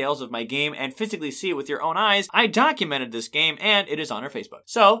details of my game and physically see it with your own eyes, I documented this game, and it is on our Facebook.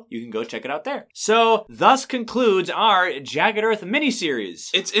 So you can go check it out there. So thus concludes our Jagged Earth miniseries.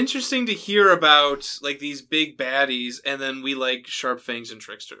 It's interesting to hear about like these big baddies, and then we like Sharp Fangs and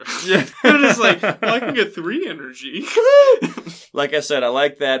Trickster. Yeah. It's just like, well, I can get 3 energy. Like I said, I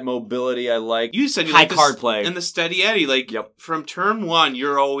like that mobility. I like you said you high like card play and the steady Eddie. Like from turn 1,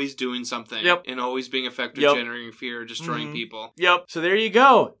 you're always doing something. And always being effective, generating fear, destroying people. So there you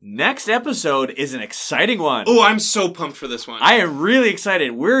go. Next episode is an exciting one. Oh, I'm so pumped for this one. I am really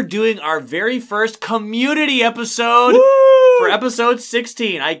excited. We're doing our very first community episode for episode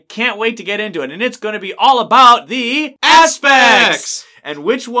 16. I can't wait to get into it. And it's going to be all about the aspects. and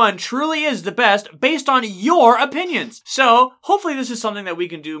which one truly is the best based on your opinions. So hopefully this is something that we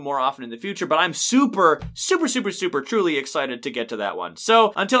can do more often in the future, but I'm super truly excited to get to that one.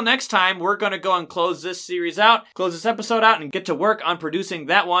 So until next time, we're going to go and close this episode out and get to work on producing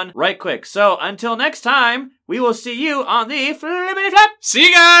that one right quick. So until next time, we will see you on the Flippity Flap. See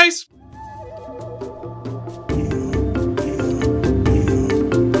you guys!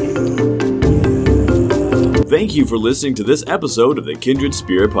 Thank you for listening to this episode of the Kindred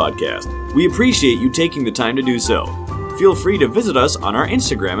Spirit Podcast. We appreciate you taking the time to do so. Feel free to visit us on our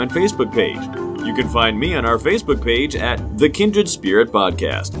Instagram and Facebook page. You can find me on our Facebook page at The Kindred Spirit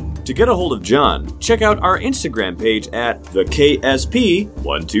Podcast. To get a hold of John, check out our Instagram page at the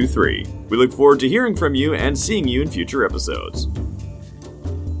KSP123. We look forward to hearing from you and seeing you in future episodes.